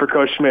playing for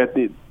Coach Smith,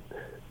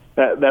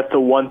 that's the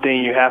one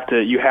thing you have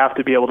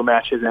to be able to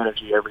match his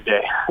energy every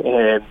day.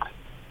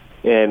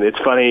 And it's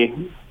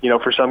funny,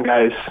 for some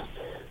guys,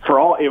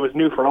 it was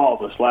new for all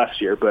of us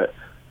last year, but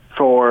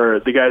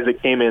for the guys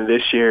that came in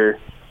this year,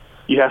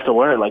 you have to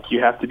learn.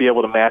 You have to be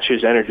able to match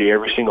his energy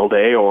every single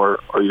day, or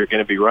you're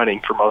going to be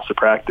running for most of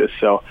practice.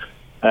 So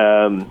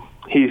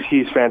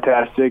he's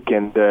fantastic,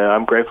 and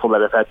I'm grateful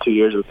that I've had 2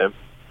 years with him.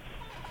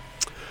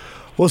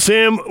 Well,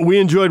 Sam, we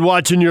enjoyed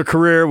watching your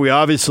career. We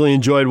obviously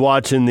enjoyed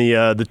watching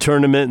the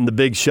tournament and the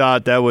big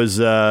shot. That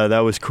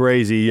was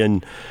crazy.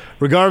 And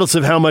regardless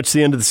of how much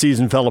the end of the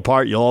season fell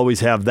apart, you'll always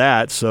have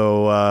that.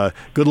 So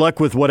good luck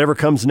with whatever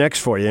comes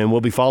next for you, and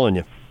we'll be following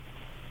you.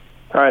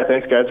 All right,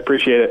 thanks, guys.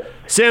 Appreciate it.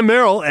 Sam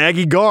Merrill,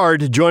 Aggie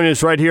guard, joining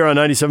us right here on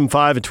 97.5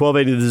 at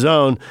 1280 The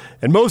Zone.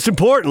 And most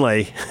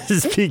importantly,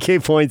 as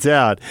PK points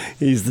out,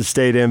 he's the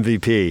state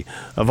MVP.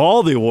 Of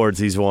all the awards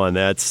he's won,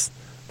 that's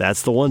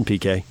the one,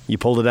 PK. You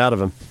pulled it out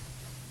of him.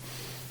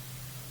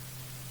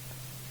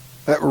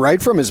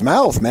 Right from his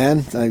mouth,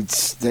 man.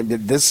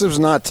 This was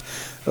not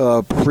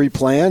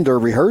pre-planned or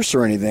rehearsed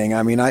or anything.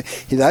 I mean,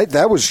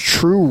 that was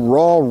true,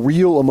 raw,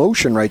 real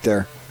emotion right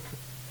there.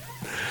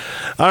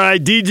 All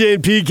right, DJ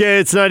and PK,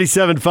 it's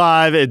 97.5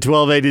 at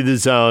 1280 The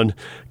Zone.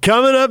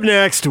 Coming up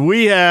next,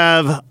 we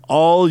have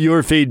all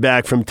your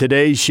feedback from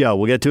today's show.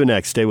 We'll get to it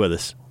next. Stay with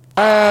us.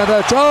 And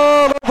it's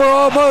all over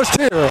almost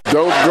here.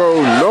 Don't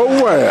go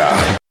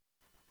nowhere.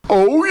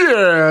 Oh,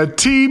 yeah,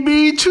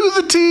 TB to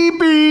the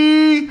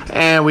TB.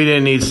 And we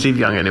didn't need Steve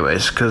Young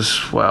anyways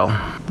because,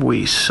 well,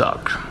 we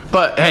suck.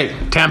 But, hey,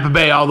 Tampa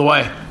Bay all the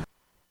way.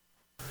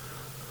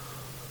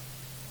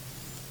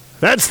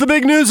 That's the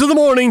big news of the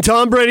morning.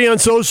 Tom Brady on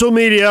social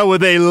media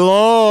with a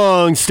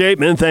long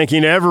statement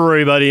thanking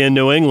everybody in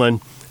New England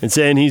and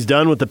saying he's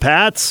done with the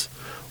Pats.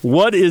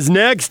 What is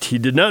next? He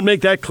did not make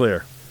that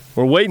clear.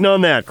 We're waiting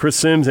on that. Chris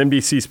Sims,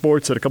 NBC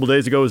Sports, said a couple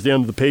days ago was down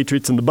to the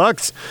Patriots and the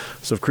Bucs.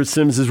 So if Chris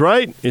Sims is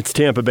right, it's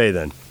Tampa Bay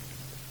then.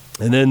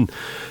 And then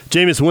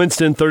Jameis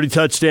Winston, 30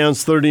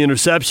 touchdowns, 30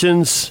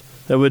 interceptions.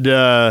 That would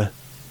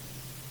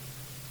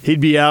he'd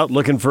be out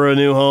looking for a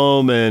new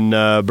home,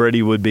 and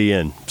Brady would be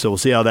in. So we'll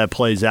see how that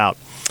plays out.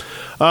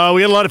 We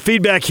had a lot of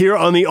feedback here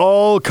on the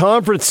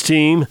all-conference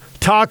team.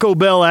 Taco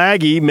Bell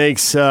Aggie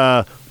makes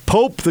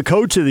Pope the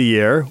Coach of the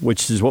Year,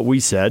 which is what we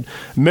said.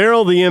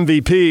 Merrill the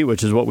MVP,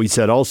 which is what we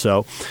said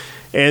also.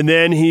 And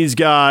then he's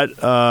got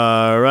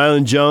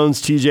Rylan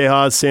Jones, TJ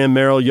Haas, Sam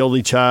Merrill,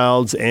 Yoli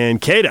Childs, and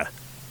Keita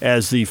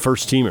as the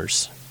first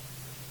teamers.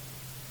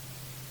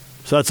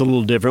 So that's a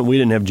little different. We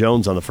didn't have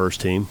Jones on the first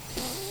team.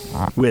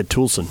 We had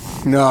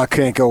Toulson. No, I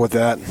can't go with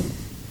that.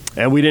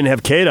 And we didn't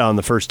have Keita on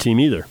the first team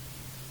either.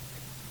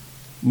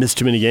 Missed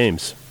too many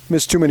games.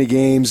 Missed too many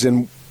games,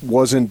 and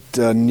wasn't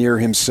near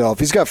himself.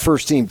 He's got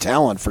first-team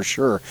talent for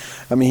sure.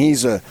 I mean,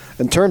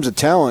 in terms of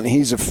talent,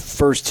 he's a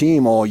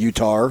first-team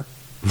All-Utah.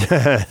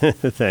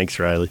 Thanks,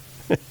 Riley.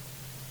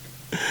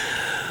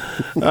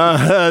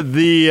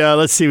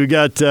 Let's see, we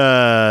got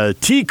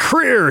T.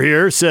 Creer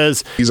here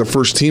says he's a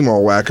first-team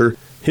All-Whacker.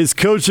 His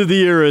coach of the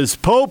year is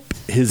Pope.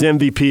 His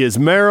MVP is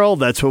Merrill.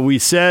 That's what we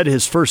said.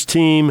 His first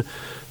team,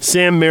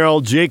 Sam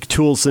Merrill, Jake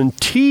Toolson,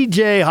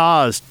 T.J.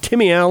 Haas,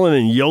 Timmy Allen,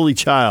 and Yoli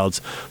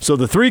Childs. So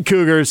the three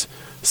Cougars,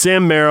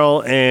 Sam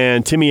Merrill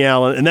and Timmy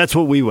Allen, and that's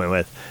what we went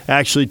with.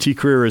 Actually, T.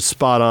 Creer is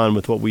spot on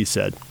with what we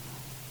said.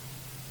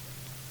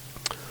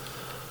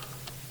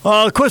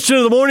 The question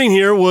of the morning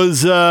here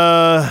was,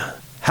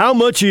 how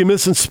much are you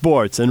missing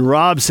sports? And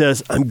Rob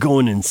says, I'm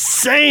going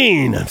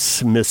insane.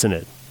 I'm missing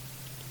it.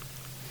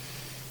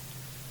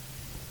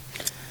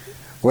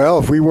 Well,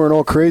 if we weren't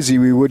all crazy,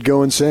 we would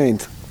go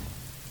insane.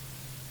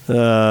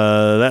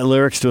 That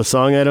lyrics to a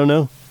song I don't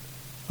know?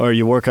 Or are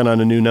you working on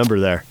a new number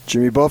there?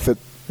 Jimmy Buffett.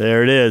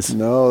 There it is.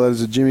 No, that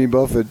is a Jimmy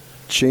Buffett.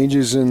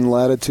 Changes in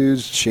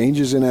latitudes,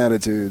 changes in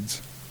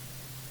attitudes.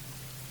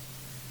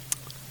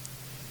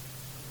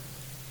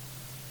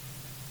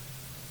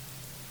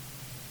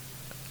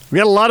 We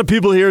got a lot of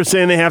people here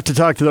saying they have to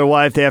talk to their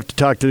wife, they have to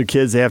talk to their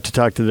kids, they have to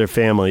talk to their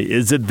family.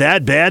 Is it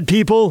that bad,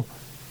 people?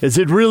 Is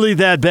it really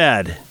that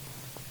bad?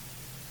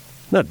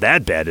 Not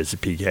that bad, is it,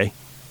 PK?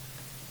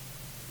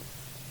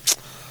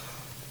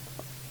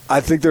 I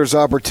think there's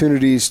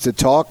opportunities to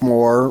talk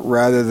more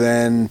rather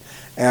than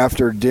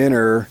after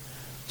dinner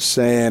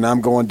saying I'm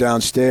going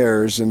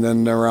downstairs and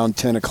then around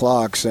 10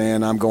 o'clock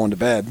saying I'm going to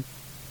bed.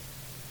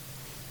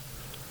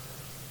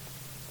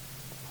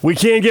 We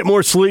can get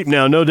more sleep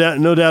now, no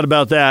doubt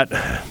about that.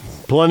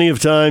 Plenty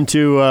of time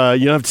to,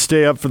 you don't have to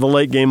stay up for the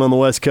late game on the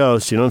West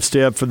Coast. You don't have to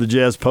stay up for the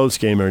Jazz post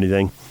game or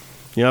anything.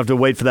 You don't have to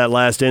wait for that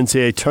last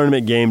NCAA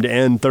tournament game to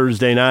end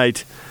Thursday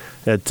night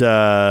at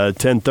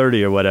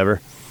 10:30 or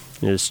whatever.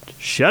 Just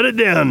shut it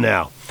down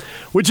now,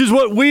 which is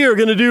what we are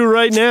going to do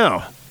right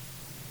now.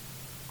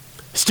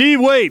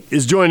 Steve Waite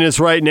is joining us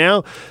right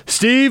now.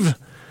 Steve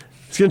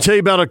is going to tell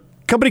you about a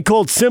company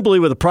called Simply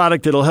with a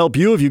product that will help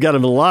you if you've got a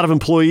lot of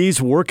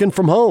employees working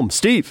from home.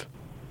 Steve.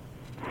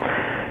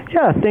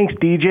 Yeah, thanks,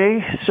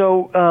 DJ.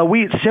 So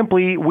we at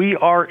Simply, we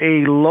are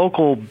a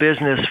local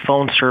business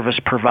phone service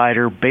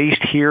provider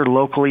based here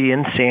locally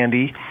in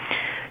Sandy.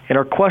 And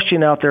our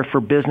question out there for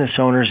business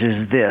owners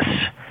is this: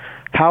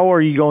 how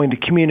are you going to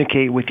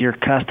communicate with your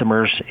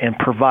customers and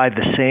provide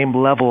the same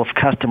level of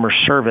customer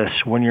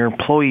service when your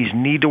employees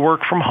need to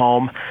work from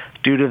home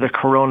due to the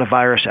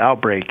coronavirus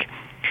outbreak?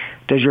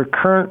 Does your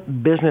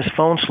current business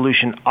phone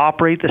solution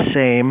operate the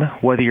same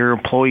whether your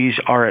employees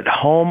are at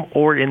home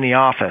or in the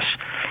office?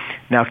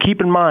 Now, keep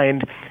in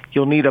mind,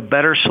 you'll need a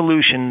better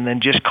solution than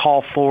just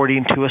call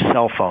forwarding to a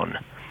cell phone.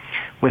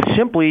 With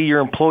Simply, your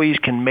employees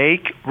can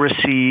make,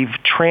 receive,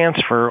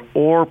 transfer,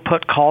 or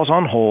put calls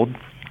on hold.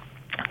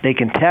 They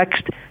can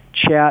text,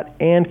 chat,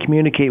 and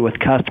communicate with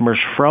customers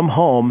from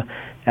home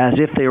as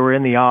if they were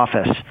in the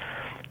office.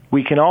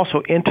 We can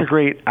also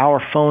integrate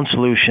our phone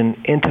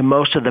solution into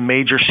most of the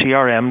major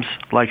CRMs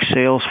like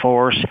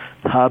Salesforce,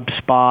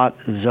 HubSpot,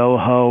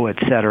 Zoho,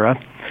 etc.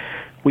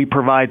 We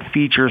provide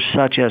features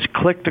such as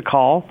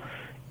click-to-call,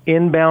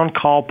 inbound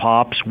call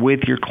pops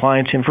with your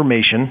client's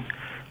information.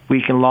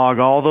 We can log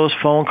all those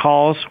phone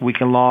calls. We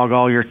can log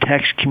all your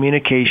text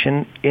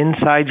communication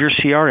inside your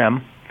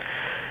CRM.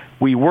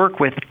 We work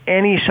with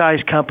any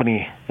size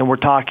company, and we're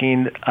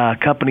talking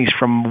companies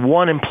from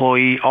 1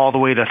 employee all the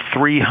way to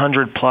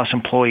 300-plus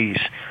employees.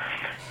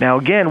 Now,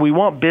 again, we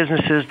want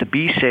businesses to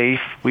be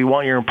safe. We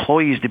want your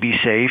employees to be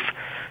safe.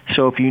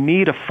 So if you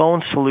need a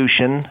phone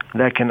solution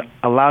that can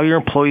allow your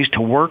employees to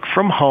work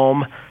from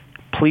home,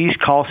 please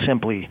call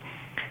Simply.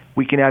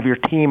 We can have your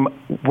team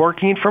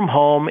working from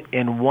home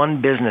in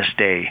 1 business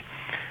day.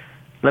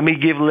 Let me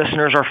give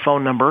listeners our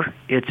phone number.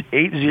 It's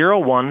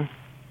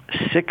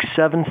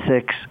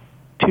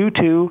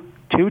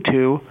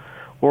 801-676-2222,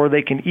 or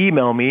they can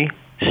email me,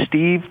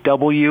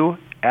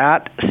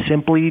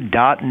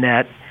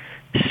 stevew@simply.net.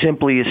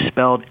 Simply is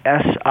spelled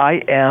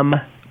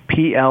SIMPLII.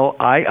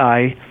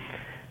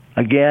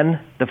 Again,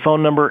 the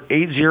phone number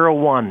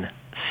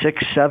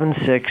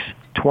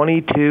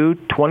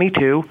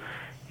 801-676-2222.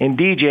 And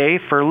DJ,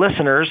 for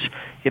listeners,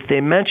 if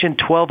they mention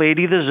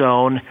 1280 The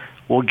Zone,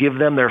 we'll give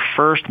them their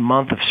first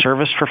month of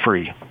service for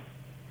free.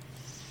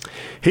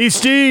 He's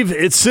Steve.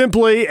 It's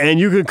Simply, and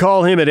you can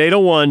call him at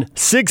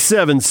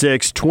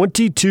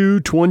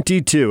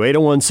 801-676-2222.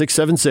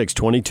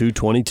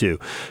 801-676-2222.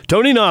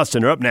 Tony and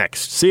Austin are up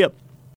next. See ya.